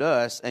loved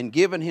us and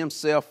given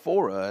himself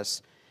for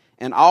us,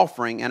 an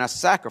offering and a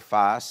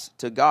sacrifice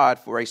to God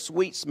for a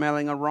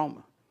sweet-smelling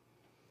aroma.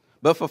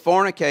 But for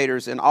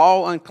fornicators and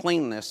all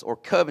uncleanness or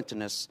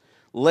covetousness,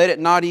 let it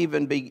not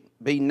even be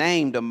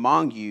named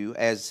among you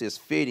as is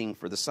fitting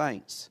for the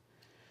saints.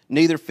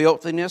 Neither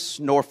filthiness,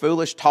 nor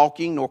foolish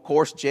talking, nor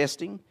coarse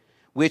jesting,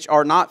 which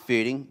are not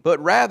fitting,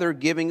 but rather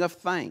giving of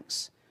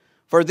thanks.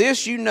 For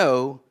this you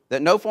know,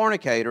 that no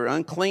fornicator,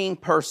 unclean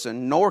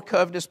person, nor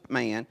covetous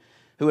man,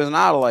 who is an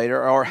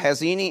idolater, or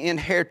has any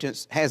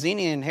inheritance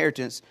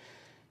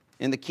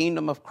in the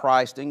kingdom of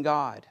Christ and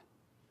God.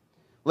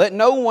 Let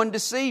no one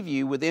deceive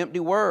you with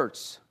empty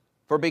words,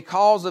 for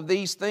because of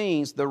these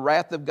things the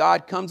wrath of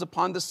God comes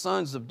upon the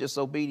sons of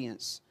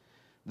disobedience.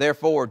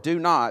 Therefore, do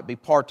not be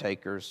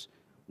partakers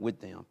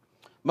with them.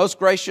 Most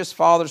gracious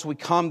fathers, we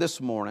come this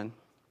morning.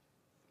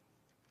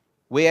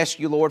 We ask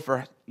you, Lord,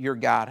 for your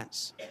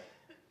guidance.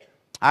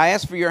 I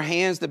ask for your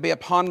hands to be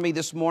upon me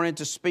this morning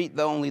to speak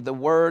only the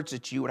words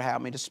that you would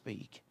have me to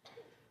speak.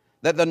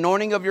 That the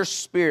anointing of your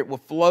Spirit will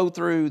flow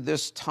through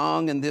this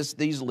tongue and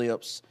these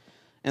lips,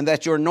 and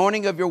that your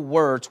anointing of your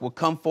words will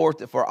come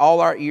forth for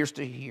all our ears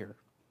to hear.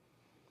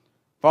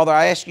 Father,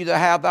 I ask you to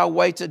have thy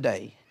way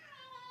today,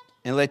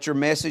 and let your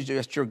message,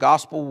 let your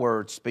gospel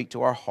words speak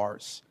to our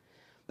hearts.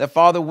 That,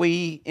 Father,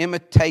 we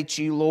imitate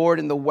you, Lord,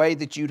 in the way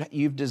that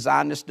you've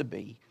designed us to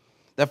be.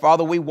 That,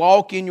 Father, we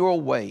walk in your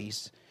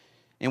ways,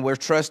 and we're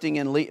trusting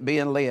and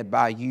being led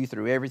by you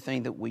through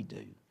everything that we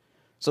do.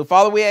 So,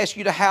 Father, we ask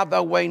you to have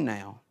thy way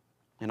now.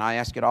 And I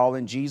ask it all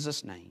in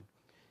Jesus' name.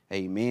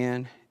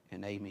 Amen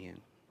and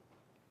amen.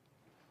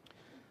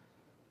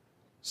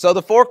 So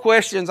the 4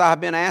 questions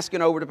I've been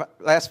asking over the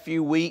last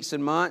few weeks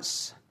and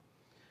months,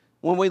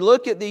 when we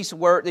look at these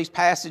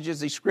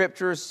passages, these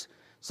scriptures,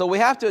 so we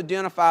have to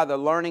identify the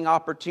learning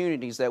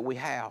opportunities that we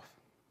have.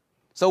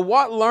 So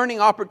what learning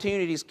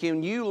opportunities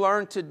can you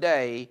learn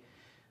today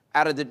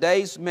out of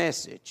today's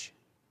message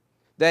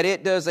that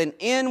it does an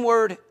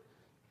inward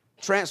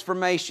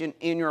transformation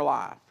in your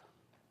life?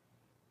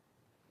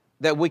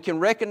 That we can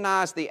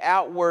recognize the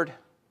outward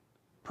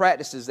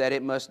practices that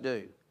it must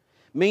do.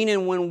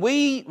 Meaning when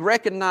we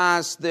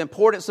recognize the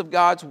importance of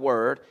God's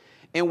Word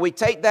and we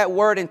take that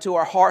Word into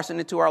our hearts and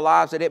into our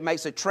lives, that it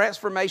makes a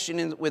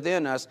transformation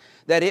within us,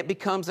 that it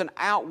becomes an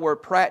outward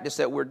practice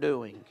that we're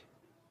doing.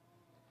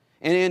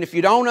 And then if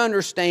you don't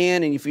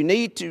understand and if you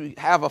need to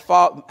have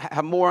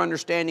more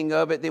understanding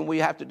of it, then we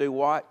have to do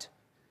what?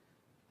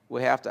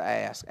 We have to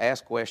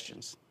ask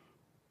questions.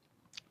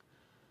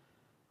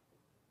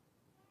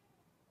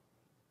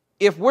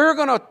 If we're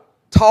going to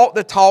talk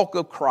the talk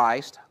of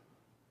Christ,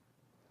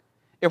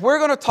 if we're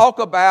going to talk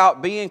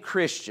about being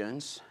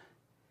Christians,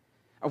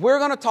 if we're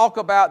going to talk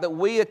about that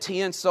we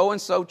attend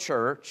so-and-so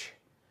church,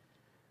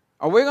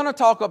 or we're going to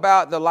talk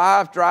about the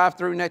live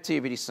drive-through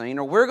nativity scene,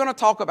 or we're going to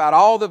talk about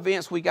all the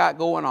events we got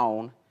going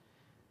on,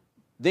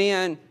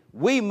 then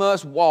we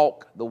must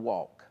walk the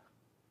walk.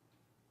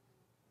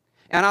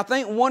 And I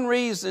think one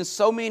reason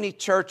so many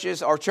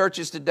churches or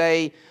churches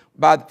today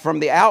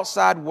from the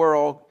outside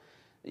world,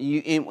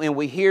 and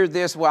we hear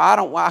this, well, I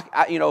don't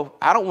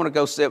want to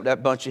go sit with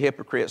that bunch of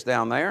hypocrites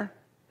down there.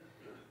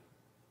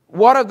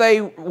 What are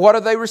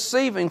they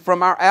receiving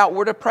from our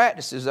outward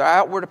practices, our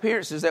outward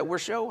appearances that we're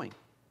showing?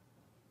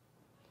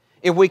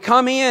 If we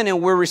come in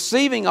and we're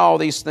receiving all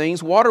these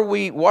things, what are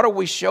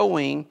we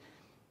showing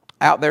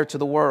out there to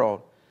the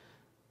world?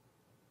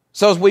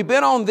 So as we've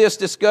been on this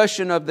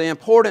discussion of the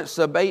importance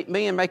of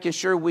making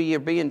sure we are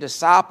being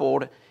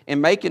discipled and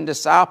making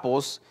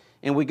disciples,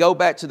 and we go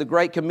back to the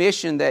Great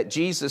Commission that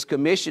Jesus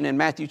commissioned in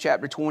Matthew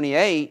chapter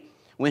 28,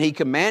 when He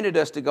commanded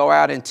us to go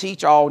out and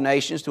teach all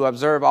nations, to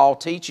observe all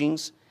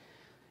teachings.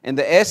 And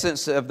the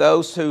essence of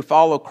those who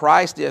follow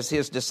Christ as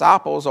His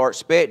disciples are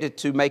expected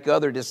to make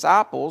other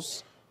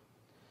disciples.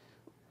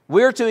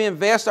 We're to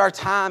invest our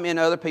time in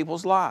other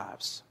people's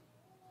lives.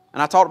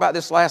 And I talked about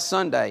this last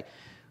Sunday.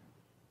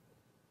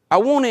 I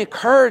want to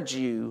encourage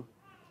you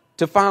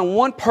to find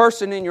one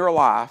person in your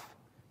life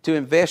to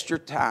invest your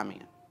time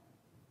in.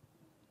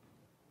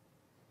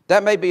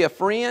 That may be a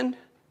friend.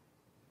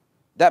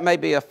 That may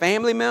be a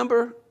family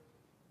member.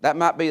 That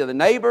might be the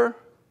neighbor.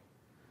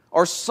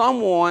 Or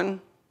someone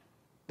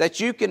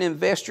that you can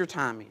invest your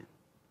time in.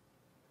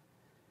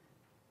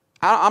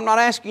 I'm not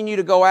asking you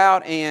to go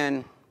out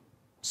and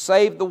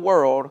save the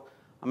world.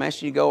 I'm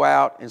asking you to go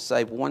out and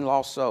save one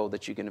lost soul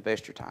that you can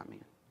invest your time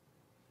in.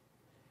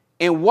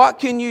 And what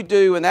can you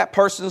do in that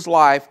person's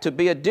life to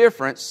be a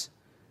difference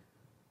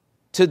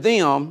to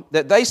them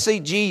that they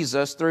see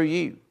Jesus through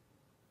you?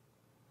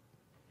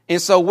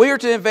 And so we're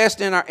to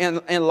invest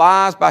in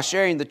lives by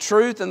sharing the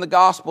truth and the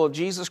gospel of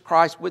Jesus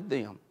Christ with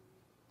them.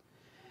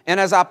 And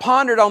as I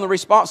pondered on the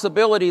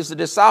responsibilities of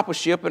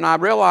discipleship, and I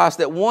realized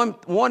that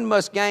one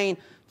must gain,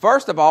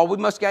 first of all, we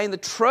must gain the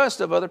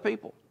trust of other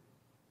people.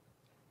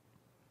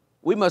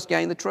 We must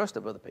gain the trust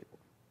of other people.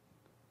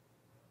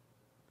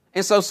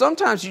 And so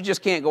sometimes you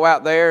just can't go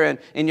out there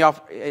and y'all,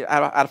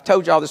 I've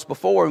told y'all this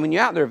before, and when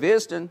you're out there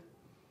visiting,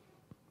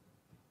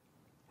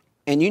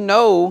 and you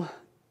know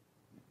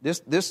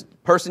this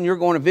person you're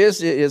going to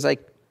visit is a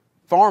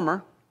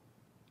farmer,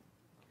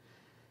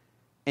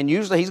 and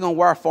usually he's going to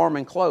wear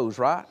farming clothes,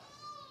 right?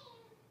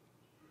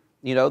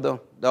 You know, the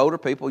older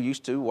people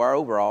used to wear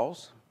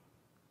overalls.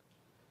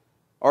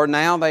 Or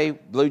now they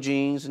blue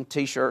jeans and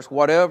T-shirts,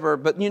 whatever.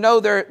 But you know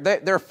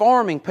they're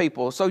farming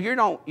people, so you're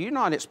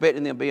not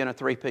expecting them to be in a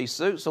 3-piece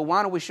suit. So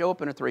why don't we show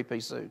up in a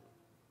 3-piece suit?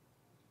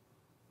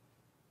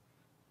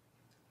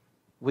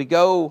 We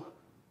go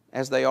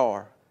as they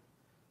are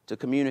to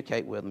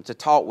communicate with them, to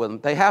talk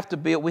with them.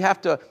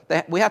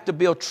 We have to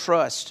build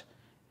trust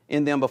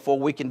in them before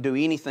we can do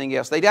anything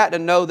else. They got to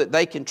know that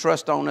they can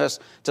trust on us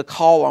to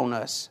call on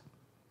us.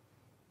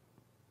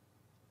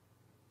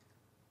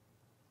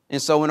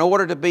 And so in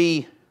order to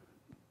be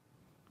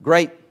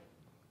great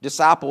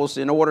disciples,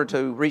 in order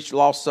to reach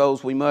lost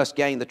souls, we must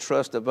gain the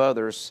trust of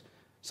others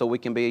so we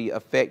can be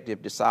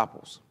effective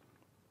disciples.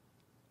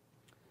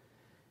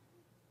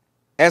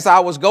 As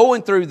I was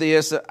going through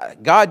this,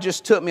 God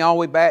just took me all the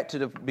way back to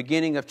the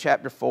beginning of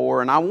chapter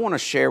 4, and I want to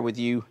share with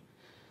you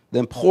the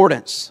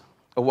importance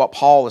of what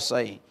Paul is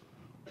saying.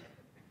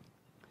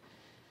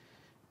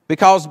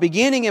 Because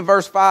beginning in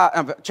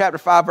chapter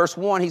 5, verse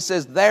 1, he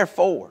says,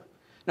 therefore.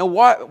 Now,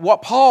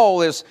 what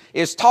Paul is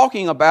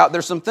talking about,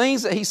 there's some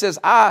things that he says,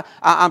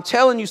 I'm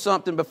telling you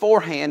something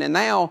beforehand, and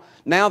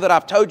now that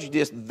I've told you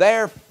this,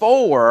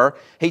 therefore,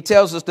 he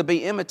tells us to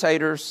be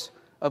imitators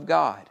of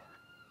God.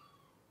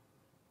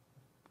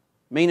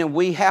 meaning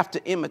we have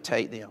to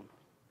imitate them.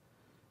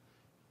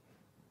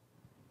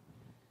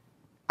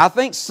 I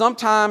think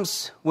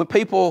sometimes when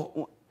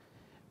people,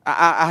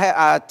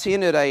 I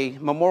attended a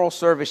memorial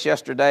service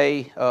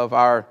yesterday of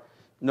our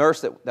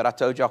nurse that I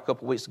told y'all a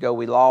couple weeks ago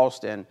we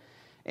lost, and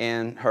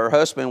her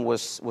husband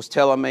was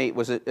telling me,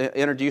 was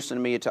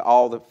introducing me to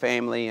all the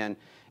family,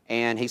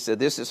 and he said,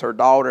 this is her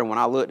daughter, and when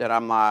I looked at it,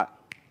 I'm like,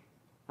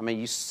 I mean,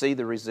 you see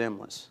the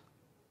resemblance,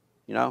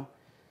 you know?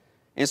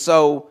 And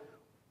so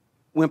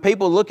when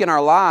people look in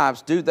our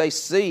lives, do they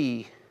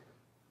see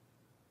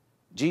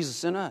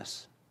Jesus in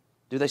us?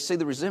 Do they see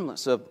the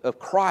resemblance of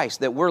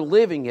Christ that we're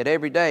living it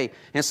every day?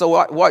 And so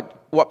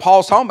what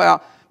Paul's talking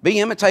about, be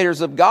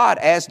imitators of God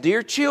as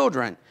dear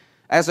children.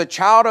 As a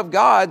child of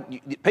God,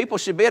 people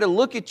should be able to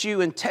look at you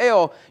and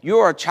tell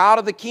you're a child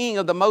of the King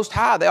of the Most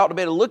High. They ought to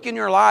be able to look in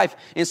your life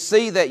and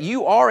see that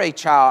you are a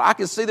child. I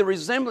can see the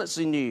resemblance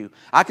in you.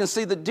 I can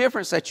see the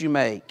difference that you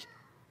make.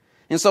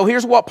 And so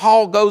here's what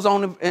Paul goes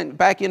on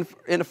back in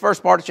the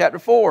first part of chapter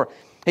 4.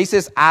 He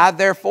says, I,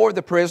 therefore,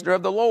 the prisoner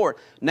of the Lord.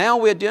 Now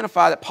we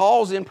identify that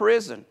Paul's in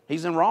prison.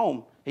 He's in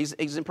Rome. He's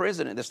in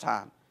prison at this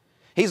time.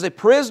 He's a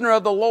prisoner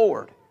of the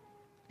Lord.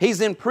 He's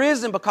in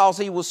prison because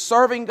he was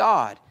serving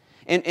God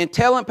and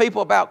telling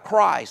people about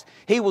Christ.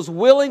 He was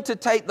willing to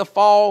take the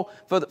fall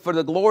for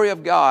the glory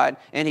of God,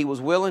 and he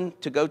was willing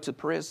to go to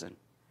prison.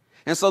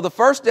 And so the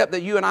first step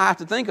that you and I have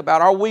to think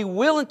about, are we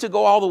willing to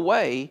go all the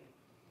way,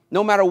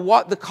 no matter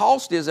what the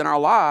cost is in our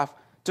life,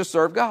 to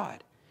serve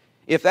God?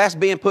 If that's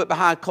being put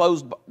behind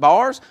closed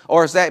bars,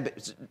 or is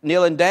that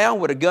kneeling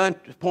down with a gun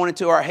pointed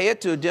to our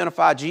head to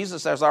identify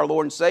Jesus as our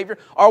Lord and Savior,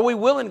 are we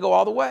willing to go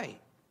all the way?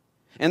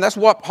 And that's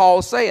what Paul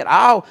is saying.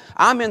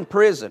 I'm in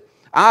prison.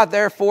 I,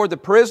 therefore, the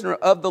prisoner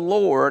of the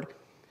Lord,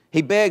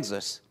 he begs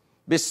us,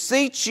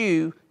 beseech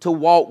you to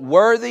walk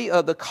worthy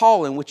of the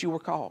calling which you were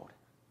called.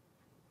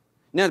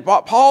 Now,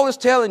 what Paul is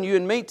telling you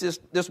and me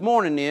this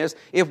morning is,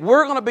 if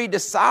we're going to be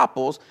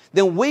disciples,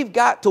 then we've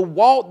got to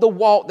walk the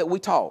walk that we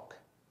talk.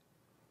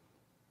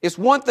 It's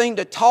one thing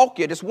to talk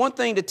it. It's one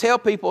thing to tell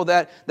people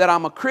that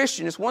I'm a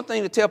Christian. It's one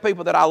thing to tell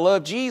people that I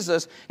love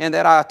Jesus and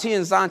that I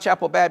attend Zion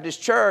Chapel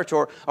Baptist Church,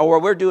 or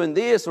we're doing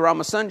this, or I'm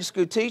a Sunday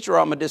school teacher, or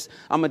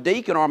I'm a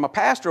deacon, or I'm a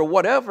pastor, or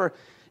whatever.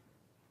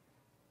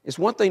 It's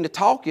one thing to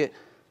talk it,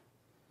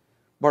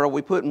 but are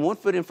we putting one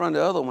foot in front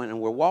of the other one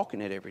and we're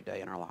walking it every day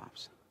in our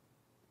lives?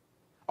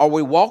 Are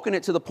we walking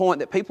it to the point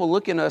that people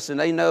look at us and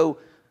they know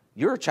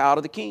you're a child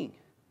of the King?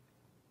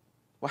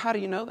 Well, how do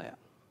you know that?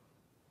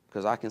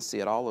 Because I can see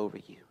it all over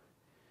you.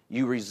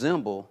 You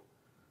resemble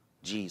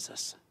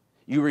Jesus.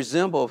 You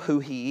resemble who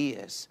He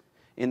is,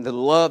 and the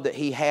love that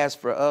He has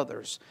for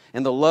others,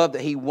 and the love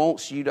that He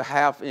wants you to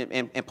have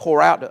and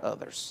pour out to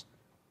others.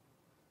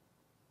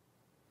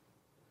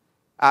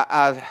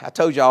 I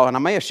told y'all, and I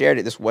may have shared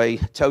it this way,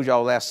 I told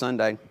y'all last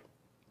Sunday,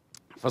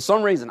 for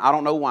some reason, I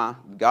don't know why,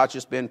 God's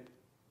just been,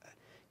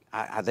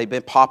 they've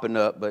been popping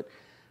up, but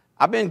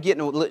I've been getting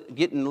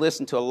to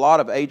listen to a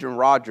lot of Adrian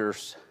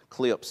Rogers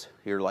clips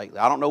here lately.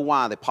 I don't know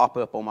why they pop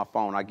up on my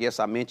phone. I guess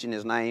I mentioned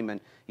his name, and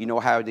you know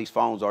how these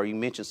phones are. You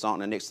mention something,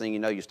 the next thing you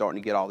know, you're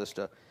starting to get all this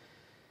stuff.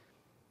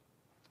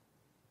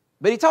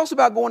 But he talks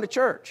about going to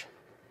church.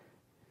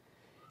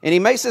 And he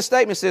makes this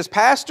statement, says,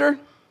 Pastor,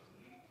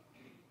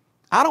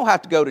 I don't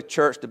have to go to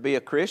church to be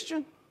a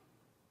Christian.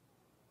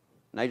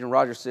 And Adrian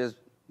Rogers says,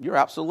 you're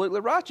absolutely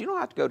right. You don't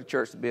have to go to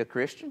church to be a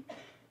Christian.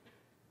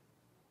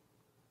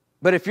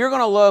 But if you're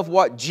going to love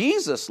what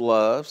Jesus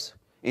loves,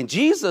 and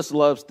Jesus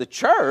loves the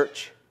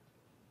church,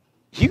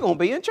 you're going to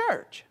be in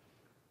church.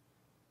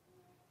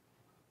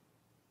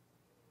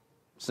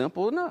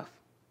 Simple enough.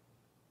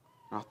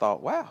 I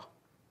thought, wow.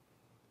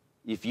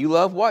 If you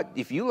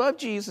love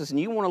Jesus and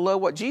you want to love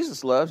what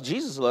Jesus loves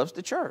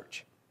the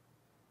church.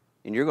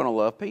 And you're going to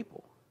love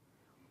people.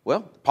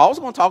 Well, Paul's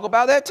going to talk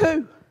about that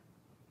too.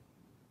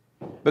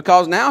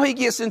 Because now he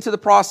gets into the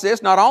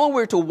process, not only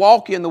we're to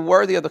walk in the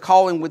worthy of the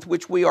calling with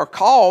which we are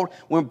called,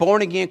 we're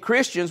born again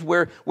Christians,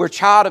 we're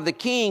child of the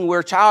King,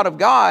 we're child of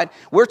God,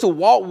 we're to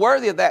walk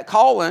worthy of that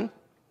calling.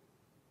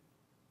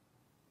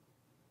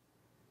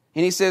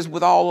 And he says,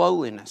 with all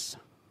lowliness.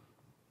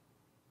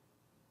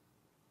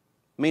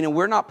 Meaning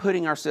we're not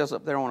putting ourselves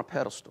up there on a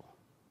pedestal.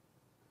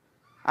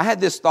 I had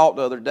this thought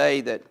the other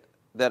day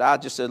that I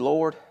just said,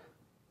 Lord,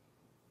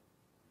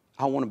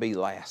 I want to be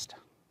last.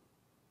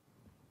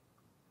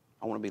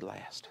 I want to be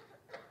last.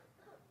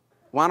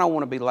 Why do I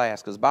want to be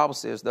last? Because the Bible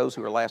says those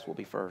who are last will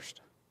be first.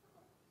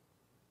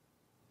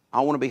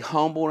 I want to be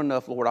humble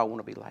enough, Lord, I want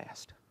to be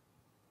last.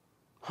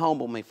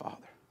 Humble me, Father,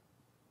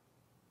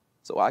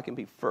 so I can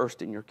be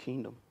first in your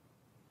kingdom.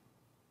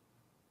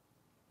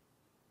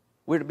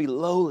 We're to be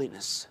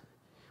lowliness.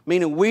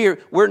 Meaning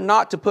we're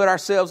not to put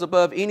ourselves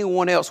above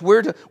anyone else.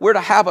 We're to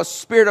have a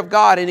Spirit of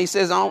God. And he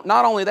says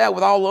not only that,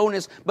 with all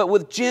lowliness, but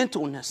with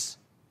gentleness.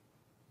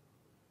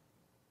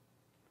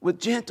 With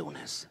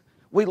gentleness.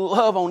 We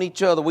love on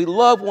each other. We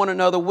love one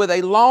another with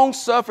a long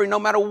suffering, no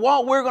matter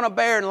what we're going to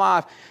bear in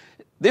life.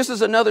 This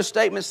is another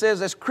statement that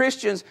says, as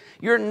Christians,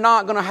 you're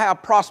not going to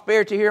have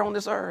prosperity here on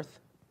this earth.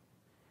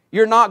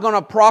 You're not going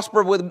to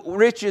prosper with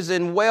riches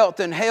and wealth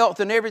and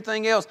health and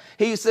everything else.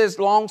 He says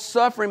long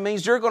suffering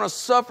means you're going to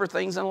suffer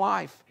things in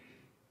life.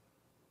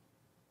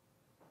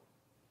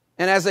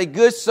 And as a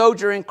good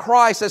soldier in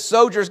Christ, as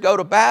soldiers go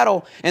to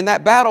battle, and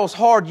that battle is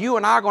hard, you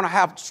and I are going to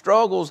have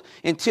struggles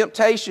and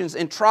temptations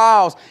and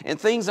trials and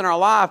things in our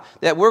life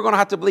that we're going to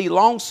have to be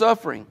long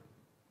suffering.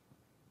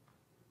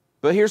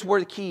 But here's where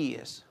the key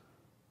is.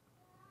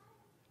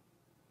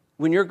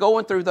 When you're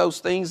going through those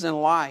things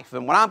in life,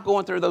 and when I'm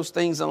going through those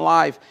things in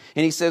life,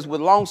 and he says with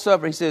long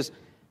suffering, he says,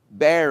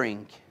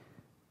 bearing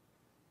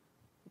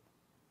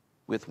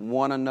with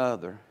one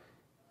another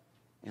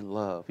in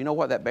love. You know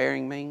what that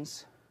bearing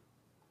means?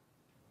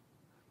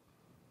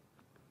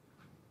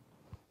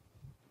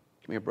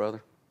 Come here,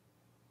 brother.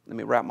 Let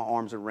me wrap my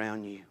arms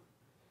around you.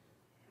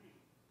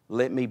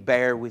 Let me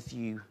bear with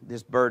you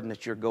this burden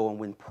that you're going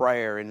with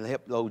prayer and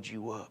help load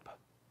you up.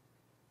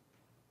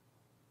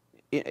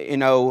 You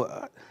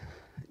know,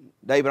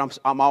 David,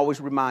 I'm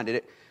always reminded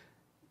it.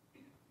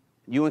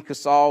 You and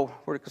Casal,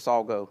 where did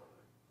Casal go?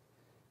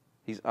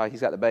 He's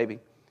got the baby.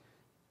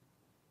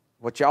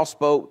 What y'all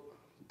spoke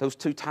those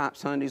 2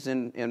 Sundays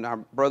in our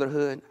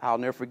brotherhood, I'll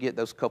never forget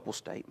those couple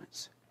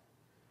statements.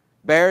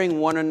 Bearing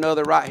one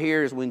another right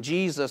here is when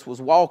Jesus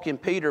was walking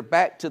Peter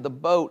back to the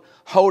boat,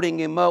 holding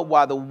him up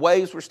while the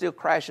waves were still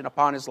crashing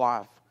upon his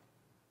life.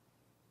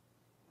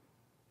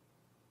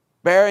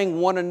 Bearing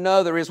one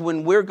another is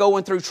when we're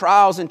going through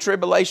trials and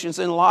tribulations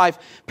in life.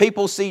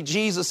 People see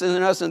Jesus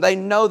in us and they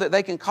know that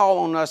they can call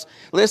on us.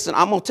 Listen,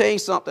 I'm going to tell you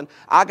something.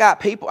 I got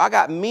people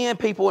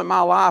in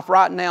my life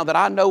right now that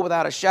I know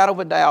without a shadow of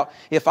a doubt,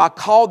 if I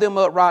called them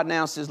up right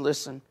now and says,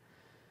 listen,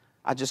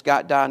 I just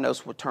got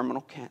diagnosed with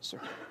terminal cancer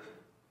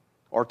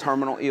or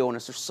terminal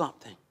illness or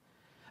something,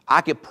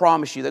 I can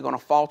promise you they're going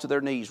to fall to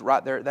their knees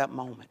right there at that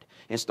moment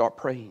and start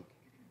praying.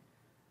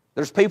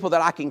 There's people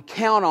that I can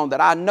count on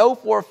that I know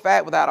for a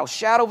fact without a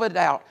shadow of a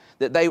doubt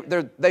that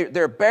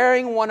they're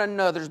bearing one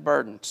another's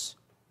burdens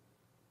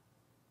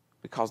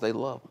because they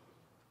love them.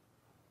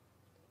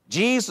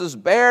 Jesus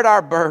bared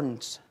our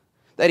burdens,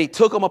 that He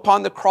took them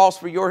upon the cross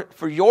for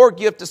your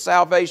gift of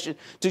salvation,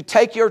 to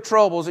take your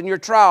troubles and your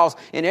trials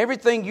and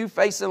everything you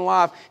face in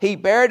life. He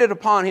bared it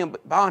upon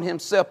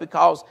Himself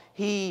because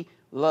He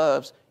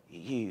loves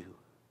you.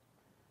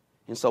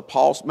 And so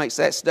Paul makes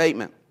that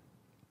statement.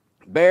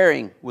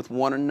 Bearing with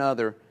one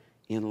another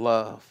in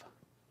love.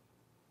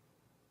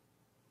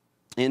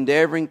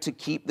 Endeavoring to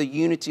keep the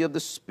unity of the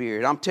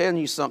Spirit. I'm telling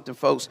you something,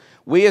 folks.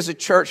 We as a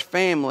church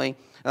family,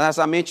 and as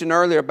I mentioned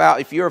earlier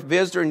about if you're a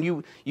visitor and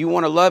you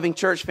want a loving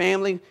church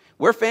family,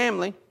 we're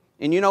family.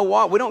 And you know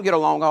what? We don't get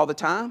along all the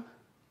time.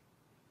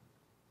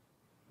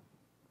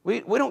 We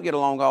don't get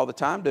along all the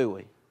time, do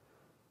we?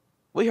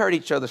 We hurt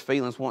each other's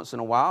feelings once in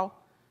a while.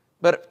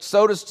 But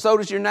so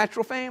does your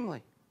natural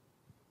family.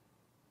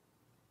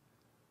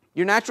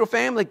 Your natural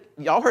family,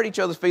 y'all hurt each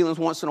other's feelings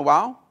once in a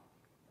while.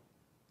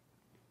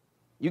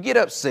 You get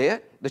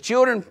upset. The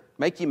children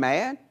make you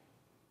mad.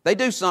 They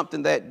do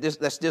something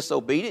that's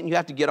disobedient and you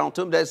have to get on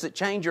to them. Does it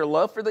change your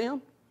love for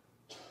them?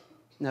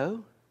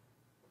 No.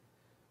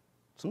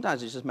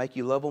 Sometimes it just makes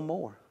you love them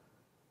more.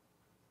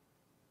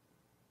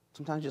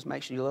 Sometimes it just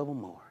makes you love them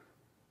more.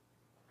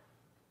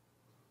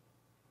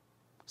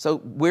 So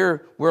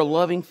we're a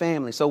loving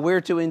family. So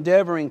we're to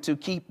endeavoring to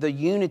keep the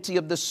unity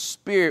of the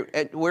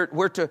Spirit.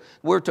 We're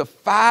to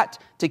fight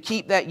to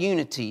keep that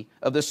unity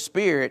of the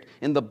Spirit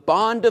in the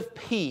bond of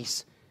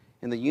peace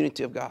in the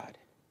unity of God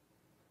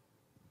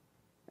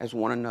as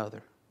one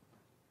another.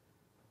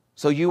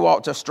 So you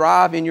ought to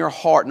strive in your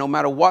heart, no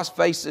matter what's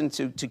facing,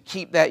 to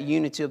keep that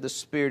unity of the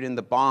Spirit in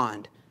the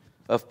bond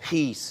of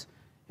peace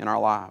in our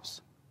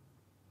lives.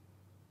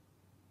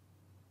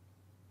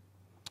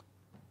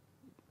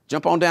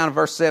 Jump on down to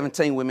verse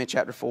 17 with me in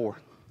chapter 4.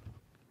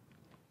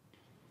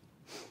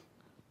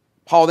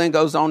 Paul then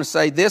goes on to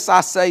say, this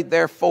I say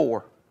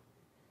therefore,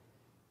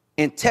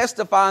 and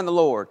testify in the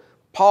Lord.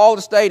 Paul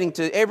is stating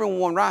to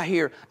everyone right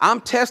here,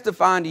 I'm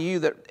testifying to you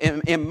that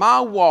in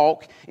my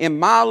walk, in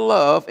my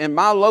love, in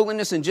my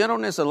lowliness and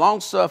gentleness and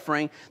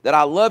long-suffering, that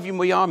I love you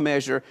beyond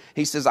measure.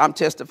 He says, I'm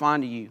testifying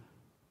to you.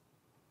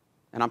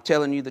 And I'm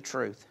telling you the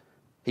truth.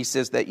 He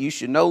says that you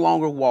should no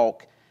longer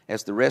walk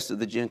as the rest of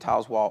the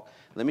Gentiles walk.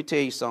 Let me tell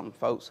you something,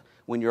 folks.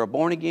 When you're a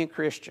born-again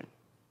Christian,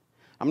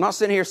 I'm not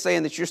sitting here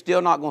saying that you're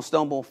still not going to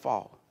stumble and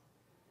fall.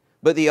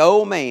 But the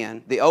old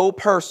man, the old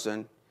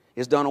person,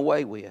 is done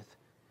away with.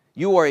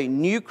 You are a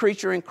new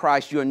creature in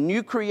Christ. You're a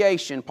new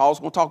creation.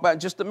 Paul's going to talk about it in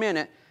just a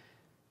minute.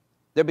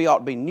 There ought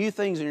to be new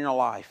things in your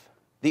life.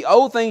 The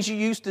old things you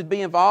used to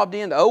be involved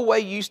in, the old way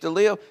you used to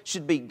live,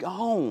 should be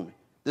gone.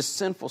 The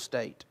sinful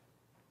state.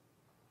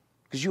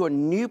 Because you're a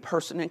new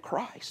person in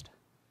Christ.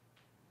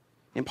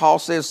 And Paul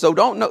says, so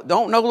don't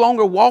no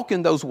longer walk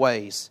in those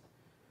ways.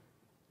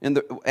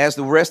 As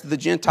the rest of the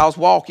Gentiles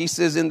walk, he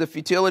says, in the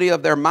futility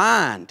of their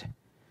mind,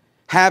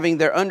 having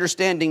their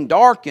understanding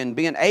darkened,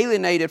 being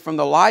alienated from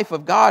the life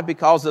of God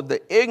because of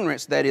the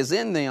ignorance that is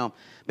in them,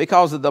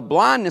 because of the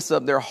blindness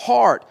of their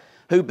heart,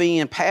 who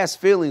being past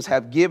feelings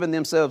have given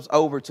themselves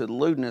over to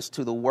lewdness,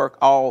 to the work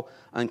all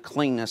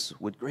uncleanness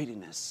with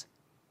greediness.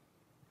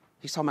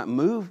 He's talking about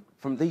move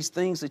from these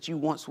things that you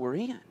once were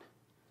in.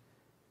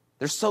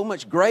 There's so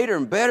much greater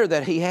and better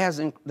that He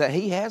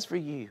has for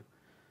you,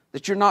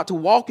 that you're not to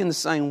walk in the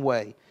same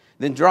way.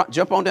 Then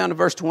jump on down to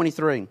verse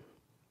 23.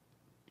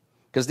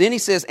 Because then he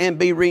says, and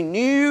be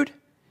renewed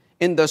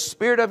in the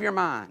spirit of your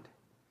mind.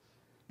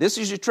 This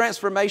is your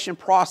transformation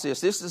process.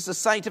 This is the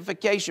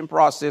sanctification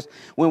process.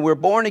 When we're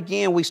born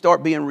again, we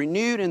start being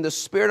renewed in the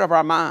spirit of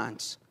our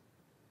minds.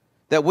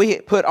 That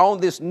we put on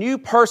this new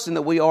person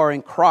that we are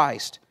in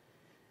Christ,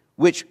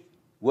 which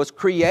was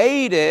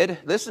created,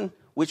 listen,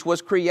 which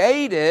was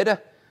created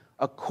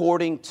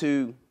according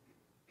to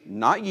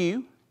not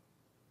you.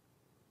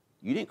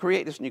 You didn't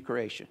create this new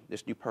creation,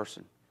 this new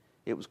person.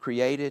 It was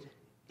created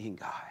in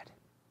God.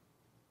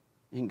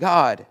 In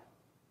God,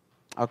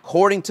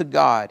 according to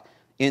God,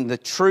 in the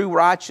true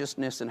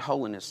righteousness and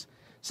holiness.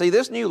 See,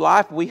 this new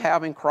life we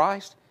have in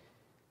Christ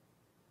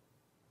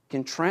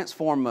can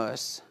transform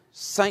us,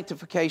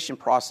 sanctification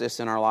process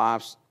in our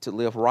lives to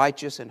live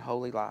righteous and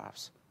holy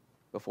lives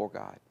before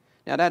God.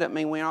 Now, that doesn't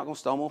mean we're not going to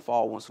stumble and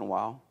fall once in a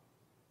while.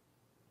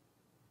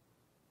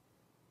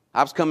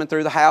 I was coming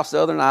through the house the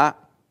other night.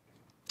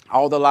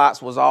 All the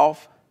lights was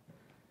off.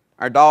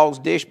 Our dog's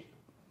dish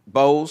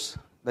bowls,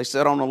 they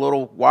sit on a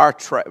little wire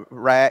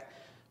rack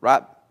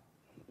right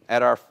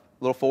at our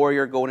little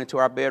foyer going into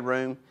our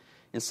bedroom.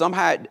 And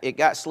somehow it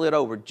got slid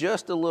over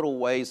just a little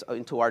ways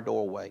into our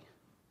doorway.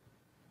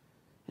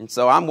 And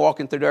so I'm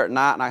walking through there at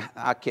night and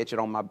I catch it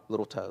on my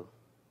little toe.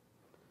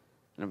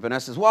 And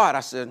Vanessa says, what? I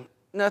said,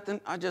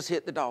 nothing. I just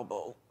hit the dog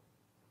bowl.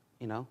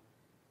 You know.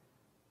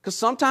 Because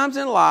sometimes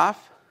in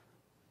life,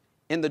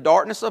 in the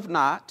darkness of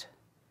night,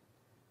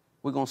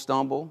 we're going to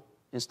stumble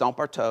and stomp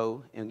our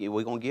toe and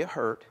we're going to get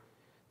hurt.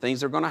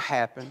 Things are going to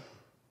happen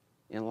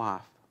in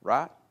life,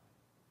 right?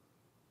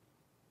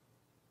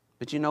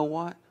 But you know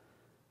what?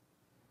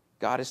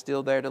 God is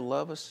still there to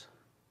love us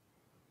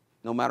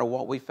no matter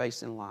what we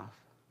face in life.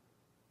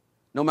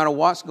 No matter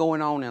what's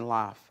going on in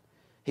life,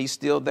 He's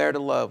still there to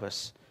love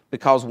us.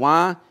 Because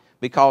why?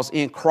 Because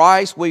in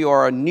Christ we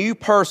are a new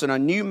person, a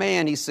new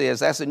man, He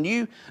says. That's a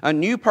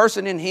new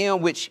person in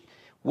Him which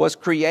was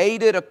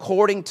created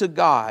according to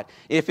God.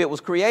 If it was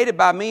created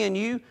by me and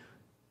you,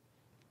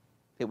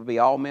 it would be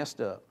all messed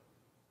up.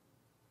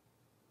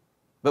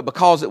 But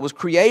because it was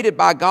created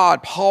by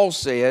God, Paul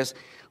says,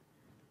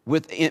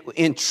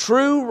 in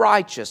true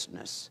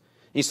righteousness.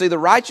 You see, the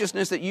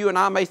righteousness that you and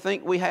I may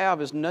think we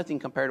have is nothing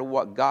compared to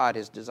what God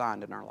has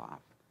designed in our life.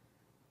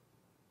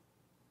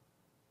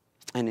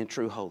 And in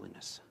true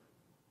holiness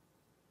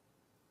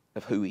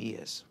of who He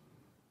is.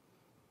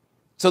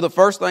 So the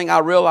first thing I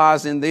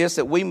realize in this,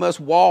 that we must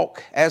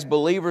walk as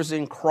believers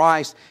in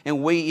Christ.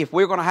 And if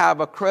we're going to have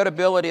a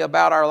credibility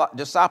about our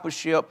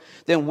discipleship,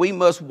 then we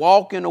must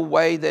walk in a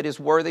way that is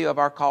worthy of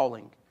our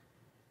calling.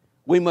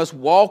 We must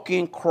walk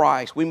in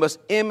Christ. We must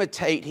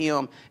imitate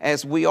Him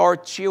as we are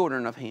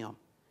children of Him.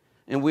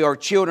 And we are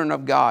children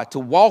of God. To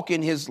walk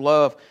in His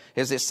love,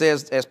 as it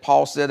says, as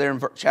Paul said there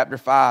in chapter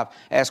 5,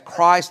 as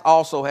Christ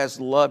also has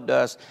loved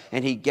us,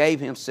 and He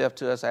gave Himself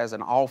to us as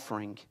an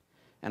offering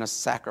and a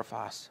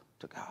sacrifice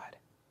to God.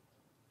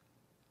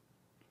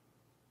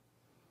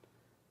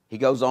 He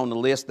goes on the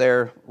list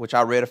there, which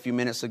I read a few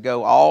minutes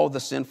ago, all the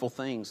sinful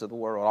things of the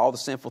world, all the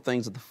sinful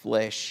things of the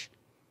flesh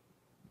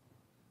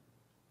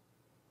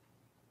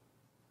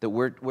that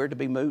we're to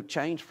be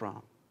changed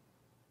from.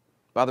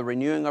 By the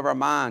renewing of our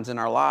minds and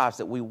our lives,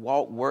 that we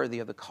walk worthy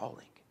of the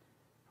calling.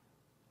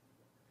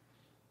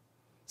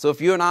 So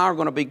if you and I are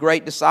going to be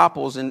great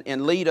disciples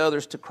and lead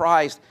others to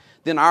Christ,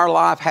 then our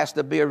life has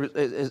to be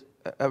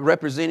a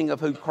representing of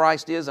who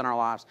Christ is in our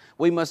lives.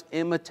 We must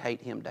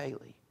imitate Him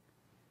daily.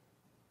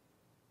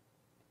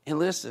 And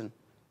listen,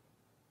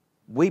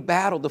 we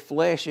battle the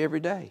flesh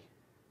every day.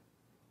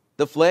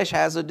 The flesh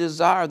has a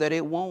desire that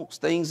it wants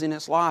things in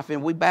its life,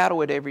 and we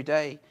battle it every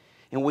day.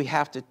 And we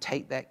have to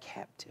take that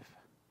captive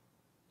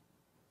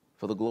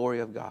for the glory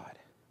of God,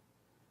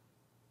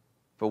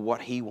 for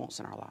what He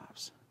wants in our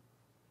lives,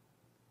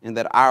 and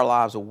that our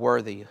lives are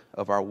worthy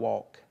of our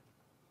walk.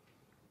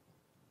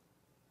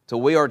 So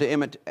we are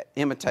to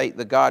imitate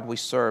the God we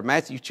serve.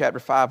 Matthew chapter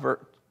 5,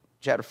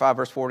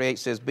 verse 48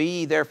 says, be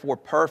ye therefore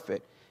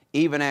perfect,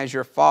 even as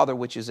your Father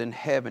which is in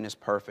heaven is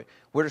perfect.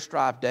 We're to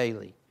strive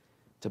daily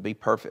to be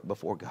perfect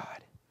before God.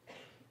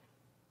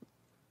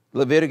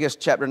 Leviticus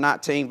chapter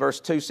 19, verse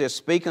 2 says,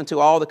 speak unto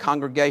all the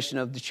congregation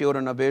of the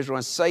children of Israel,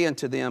 and say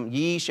unto them,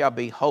 ye shall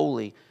be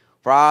holy,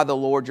 for I, the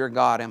Lord your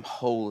God, am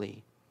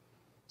holy.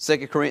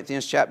 2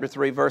 Corinthians chapter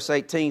 3, verse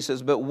 18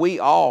 says, but we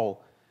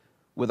all,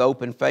 with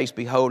open face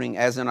beholding,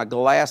 as in a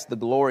glass the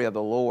glory of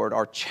the Lord,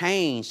 are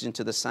changed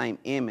into the same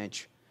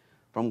image,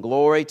 from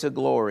glory to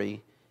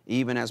glory,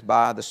 even as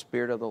by the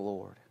Spirit of the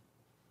Lord.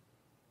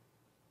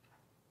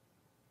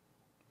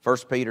 1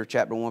 Peter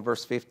chapter 1,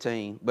 verse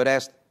 15, But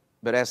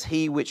as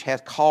He which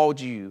hath called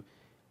you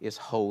is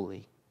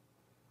holy,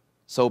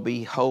 so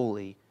be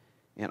holy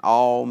in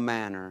all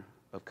manner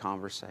of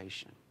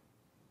conversation.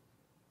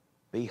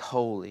 Be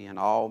holy in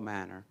all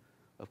manner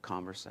of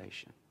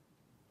conversation.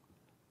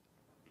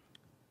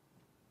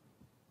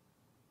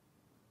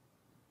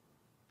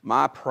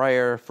 My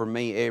prayer for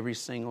me every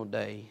single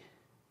day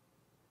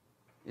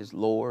is,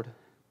 Lord,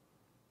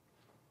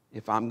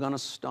 if I'm going to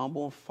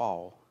stumble and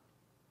fall,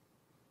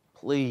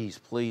 please,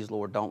 please,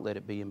 Lord, don't let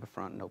it be in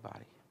front of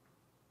nobody.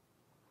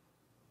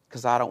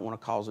 Because I don't want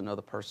to cause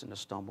another person to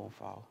stumble and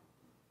fall.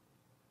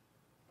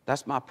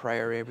 That's my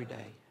prayer every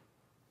day.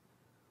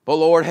 But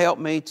Lord, help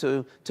me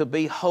to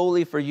be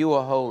holy, for you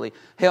are holy.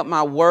 Help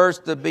my words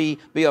to be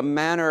a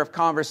manner of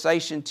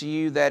conversation to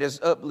you that is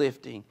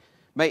uplifting.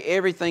 May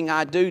everything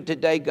I do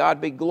today, God,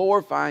 be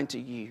glorifying to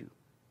you.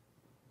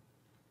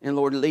 And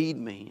Lord, lead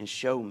me and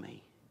show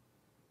me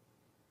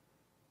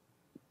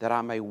that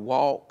I may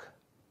walk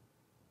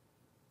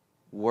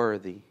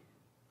worthy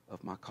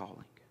of my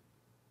calling.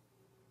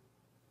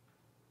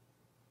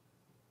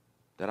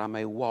 That I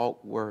may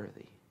walk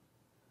worthy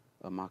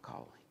of my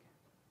calling.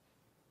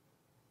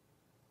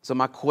 So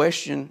my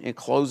question in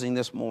closing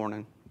this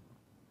morning,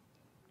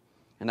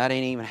 and that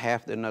ain't even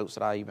half the notes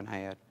that I even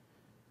had.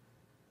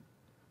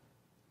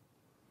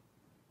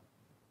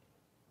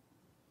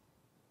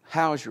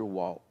 How's your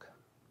walk?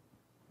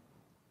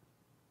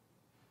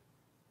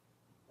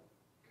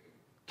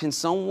 Can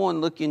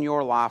someone look in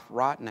your life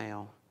right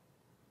now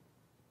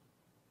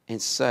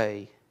and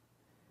say,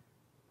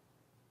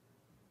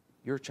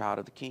 you're a child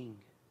of the King?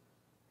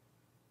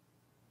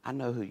 I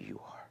know who you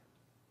are.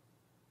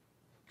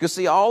 Because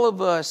see, all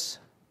of us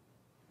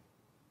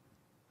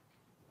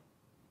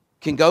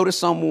can go to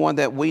someone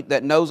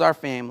that knows our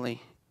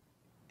family,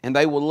 and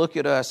they will look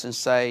at us and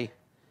say,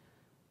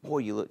 boy,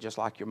 you look just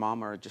like your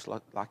mama or just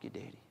like your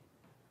daddy.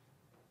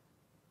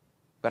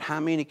 But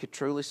how many could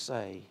truly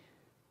say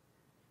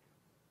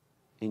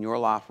in your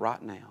life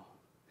right now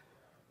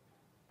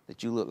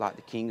that you look like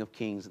the King of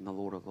Kings and the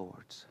Lord of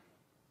Lords?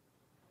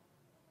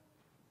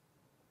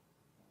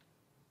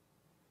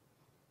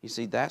 You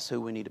see, that's who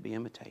we need to be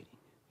imitating.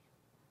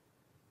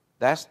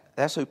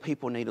 That's who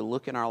people need to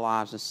look in our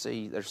lives and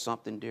see there's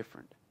something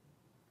different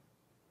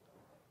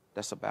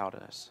that's about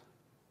us.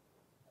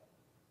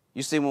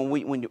 You see,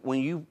 when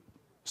you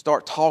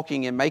start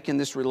talking and making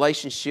this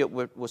relationship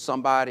with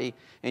somebody,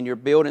 and you're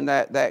building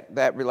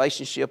that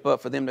relationship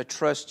up for them to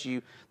trust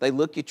you, they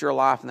look at your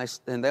life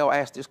and they'll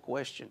ask this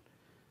question: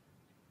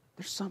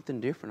 there's something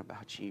different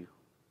about you.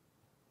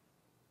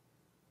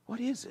 What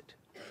is it?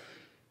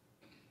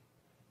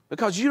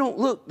 Because you don't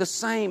look the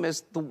same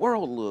as the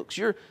world looks.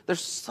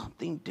 There's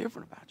something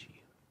different about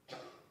you.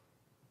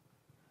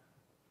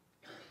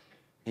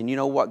 And you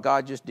know what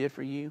God just did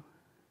for you?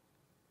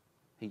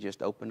 He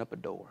just opened up a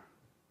door.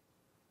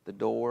 The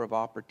door of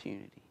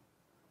opportunity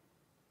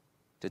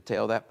to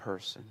tell that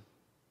person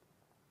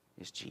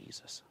is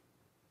Jesus.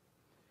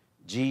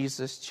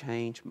 Jesus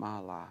changed my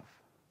life.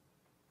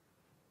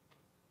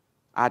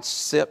 I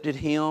accepted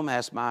Him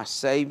as my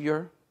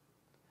Savior,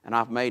 and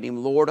I've made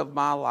Him Lord of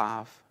my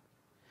life.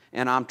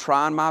 And I'm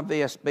trying my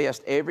best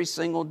every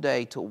single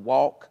day to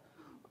walk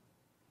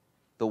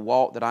the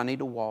walk that I need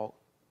to walk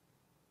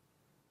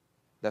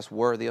that's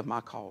worthy of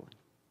my calling.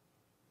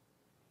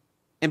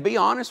 And be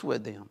honest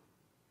with them.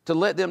 To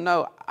let them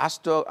know I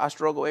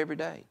struggle every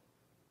day.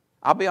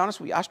 I'll be honest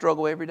with you, I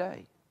struggle every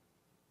day.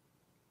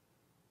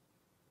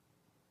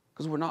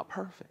 Because we're not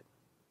perfect.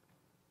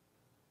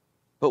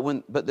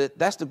 But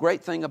that's the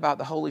great thing about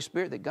the Holy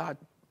Spirit, that God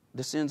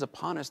descends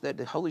upon us, that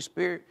the Holy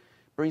Spirit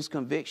brings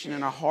conviction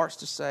in our hearts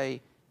to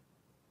say,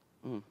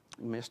 you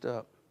messed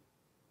up.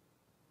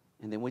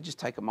 And then we just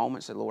take a moment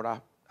and say, Lord,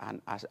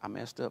 I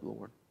messed up,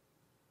 Lord.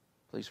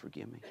 Please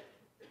forgive me.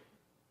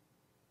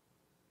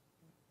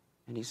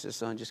 And He says,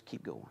 son, just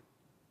keep going.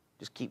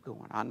 Just keep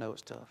going. I know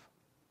it's tough.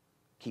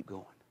 Keep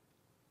going.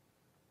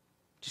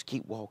 Just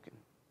keep walking.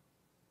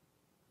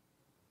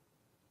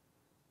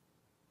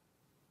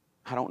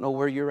 I don't know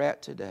where you're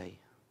at today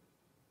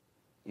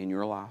in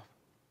your life.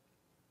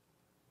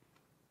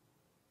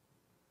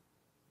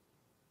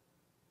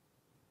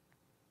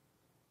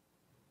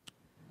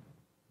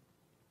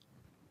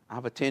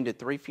 I've attended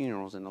 3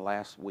 funerals in the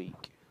last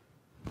week.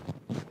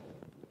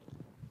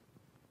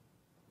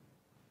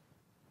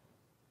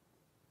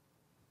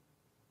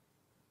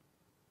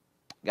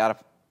 Got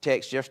a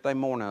text yesterday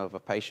morning of a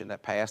patient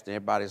that passed, and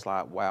everybody's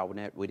like, wow,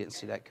 we didn't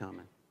see that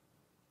coming.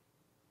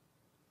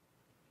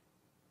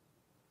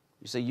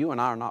 You see, you and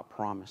I are not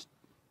promised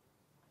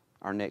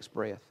our next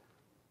breath.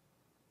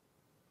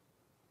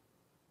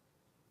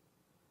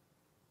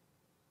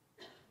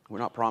 We're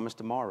not promised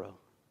tomorrow.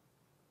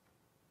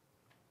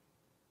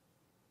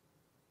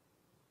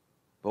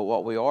 But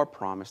what we are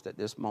promised at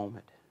this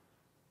moment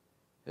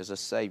is a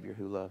Savior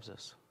who loves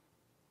us.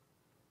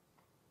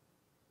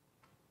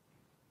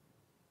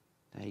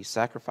 That He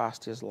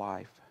sacrificed His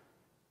life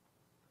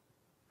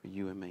for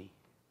you and me.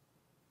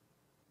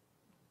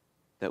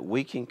 That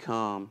we can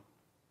come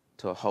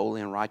to a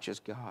holy and righteous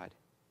God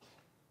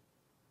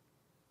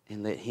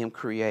and let Him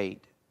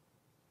create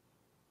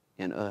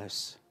in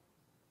us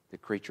the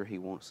creature He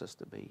wants us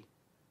to be,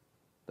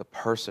 the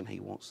person He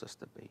wants us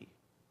to be.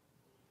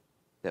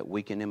 that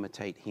we can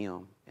imitate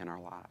Him in our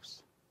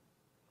lives.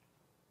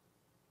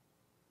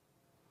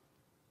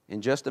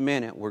 In just a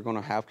minute, we're going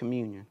to have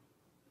communion.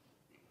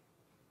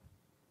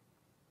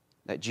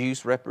 That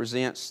juice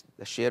represents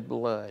the shed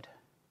blood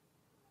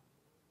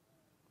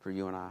for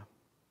you and I.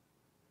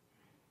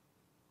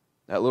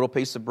 That little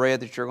piece of bread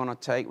that you're going to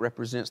take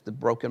represents the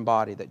broken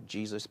body that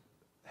Jesus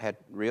had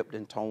ripped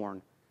and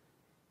torn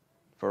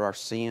for our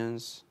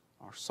sins,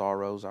 our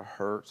sorrows, our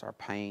hurts, our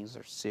pains,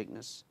 our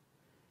sickness,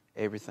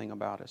 everything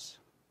about us.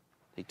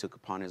 He took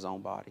upon His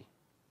own body.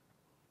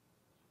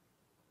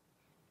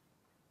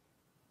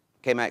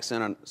 K-Mac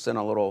sent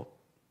a little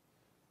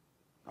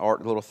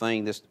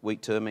thing this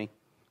week to me,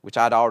 which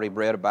I'd already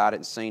read about it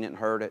and seen it and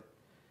heard it.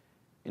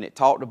 And it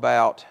talked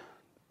about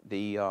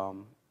the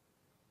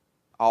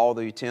all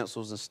the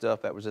utensils and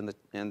stuff that was in the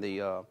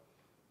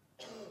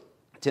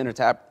tent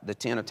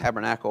of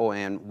tabernacle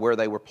and where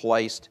they were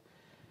placed.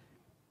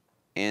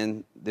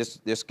 And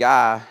this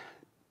guy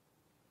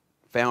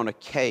found a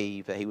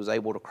cave that he was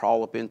able to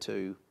crawl up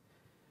into,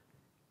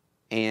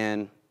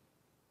 and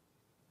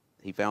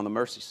he found the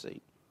mercy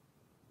seat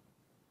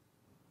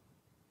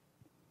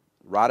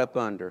right up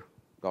under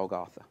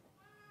Golgotha.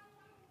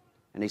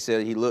 And he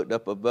said he looked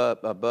up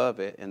above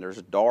it, and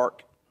there's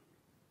dark,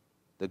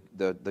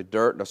 the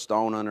dirt, the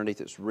stone underneath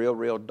it's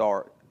real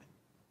dark.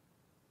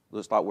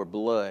 Looks like where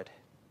blood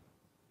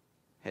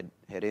had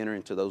entered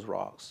into those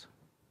rocks.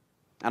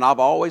 And I've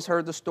always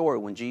heard the story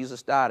when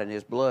Jesus died and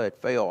His blood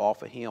fell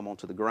off of Him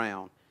onto the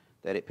ground,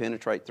 that it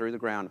penetrated through the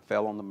ground and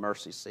fell on the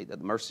mercy seat. That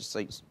the mercy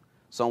seat,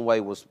 some way,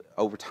 was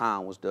over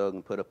time was dug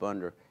and put up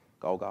under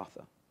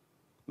Golgotha.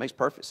 Makes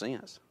perfect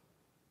sense.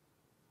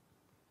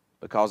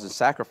 Because in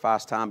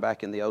sacrifice time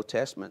back in the Old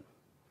Testament,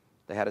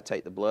 they had to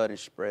take the blood and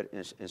spread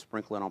and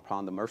sprinkle it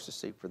upon the mercy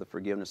seat for the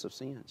forgiveness of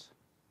sins.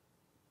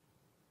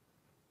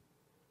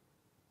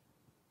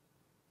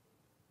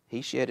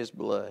 He shed His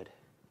blood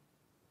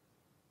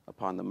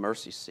upon the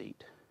mercy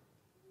seat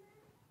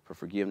for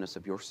forgiveness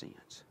of your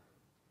sins,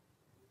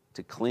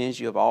 to cleanse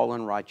you of all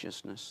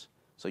unrighteousness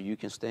so you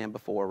can stand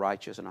before a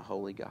righteous and a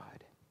holy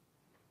God.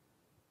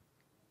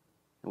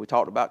 And we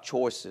talked about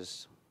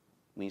choices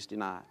Wednesday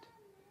night.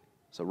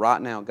 So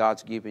right now,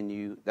 God's giving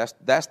you,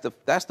 that's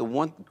the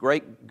one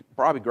great,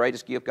 probably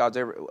greatest gift God's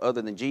ever,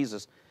 other than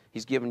Jesus,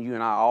 He's given you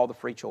and I all the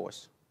free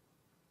choice.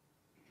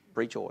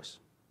 Free choice.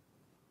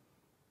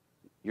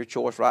 Your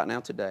choice right now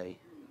today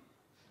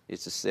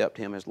is to accept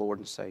Him as Lord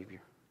and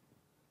Savior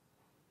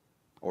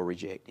or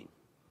reject Him.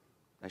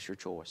 That's your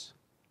choice.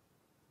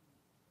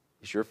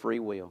 It's your free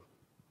will.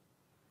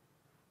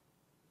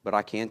 But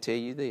I can tell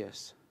you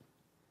this,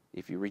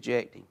 if you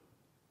reject Him,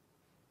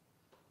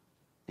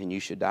 and you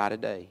should die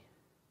today,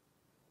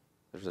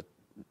 there's a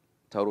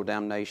total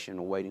damnation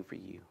awaiting for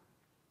you.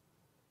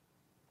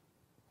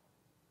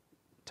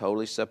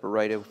 Totally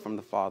separated from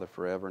the Father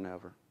forever and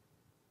ever.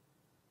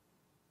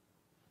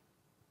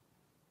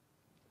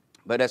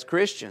 But as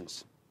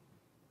Christians,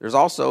 there's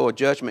also a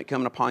judgment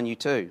coming upon you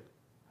too.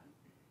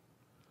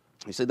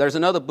 You see, there's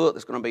another book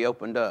that's going to be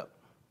opened up.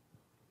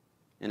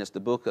 And it's the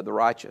book of the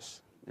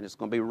righteous. And it's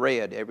going to be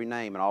read, every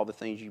name and all the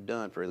things you've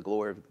done for the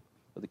glory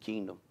of the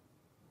kingdom.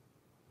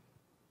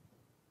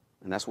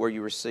 And that's where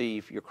you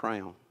receive your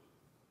crown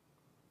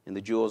and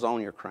the jewels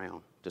on your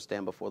crown to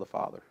stand before the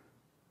Father.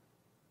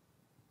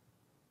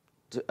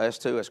 Us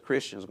too, as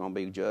Christians, are going to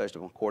be judged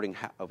according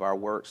of our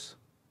works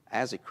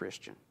as a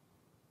Christian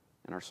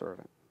and our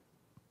servant.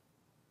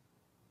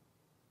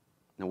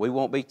 Now, we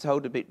won't be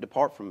told to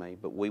depart from me,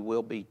 but we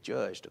will be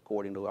judged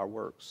according to our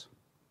works.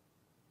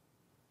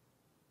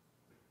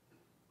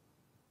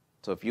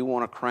 So if you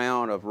want a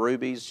crown of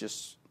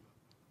rubies,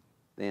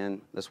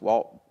 then let's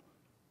walk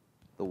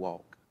the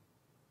walk,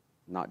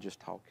 not just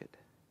talk it.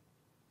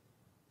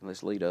 And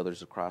let's lead others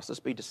to Christ. Let's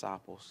be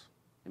disciples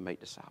and make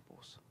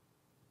disciples.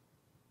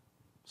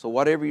 So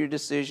whatever your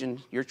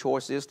decision, your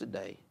choice is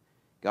today,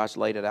 God's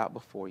laid it out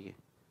before you.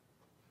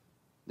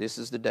 This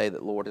is the day that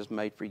the Lord has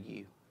made for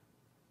you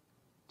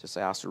to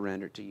say, I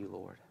surrender to you,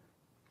 Lord.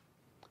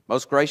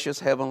 Most gracious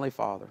Heavenly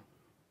Father,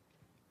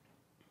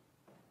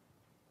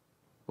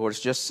 Lord,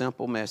 it's just a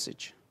simple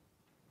message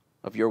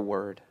of your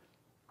word.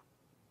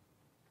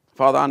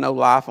 Father, I know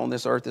life on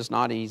this earth is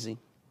not easy.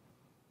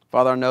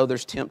 Father, I know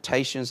there's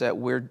temptations that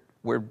we're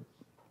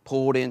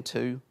pulled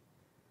into.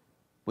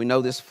 We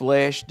know this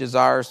flesh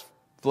desires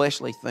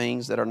fleshly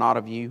things that are not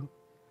of you.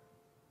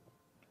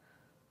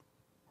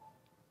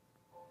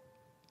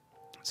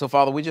 So,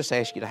 Father, we just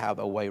ask you to have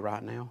the way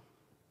right now.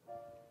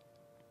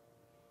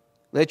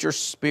 Let your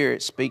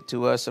Spirit speak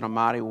to us in a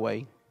mighty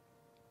way.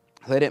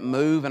 Let it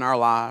move in our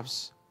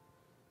lives.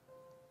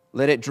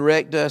 Let it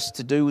direct us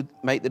to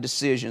make the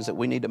decisions that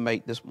we need to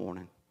make this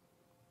morning.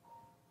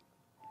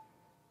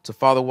 So,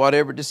 Father,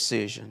 whatever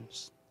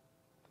decisions,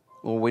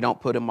 Lord, we don't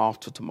put them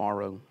off till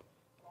tomorrow.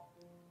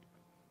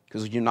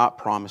 Because you've not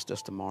promised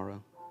us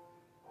tomorrow.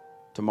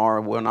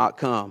 Tomorrow will not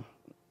come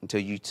until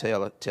you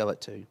tell it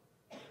to.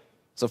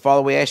 So,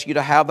 Father, we ask you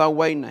to have thy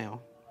way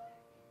now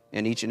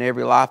in each and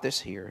every life that's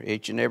here,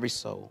 each and every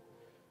soul.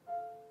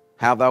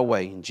 Have thy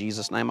way. In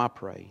Jesus' name I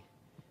pray.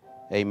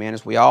 Amen.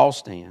 As we all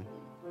stand.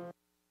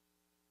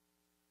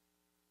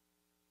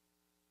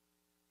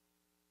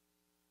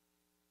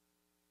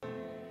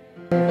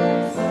 Amen.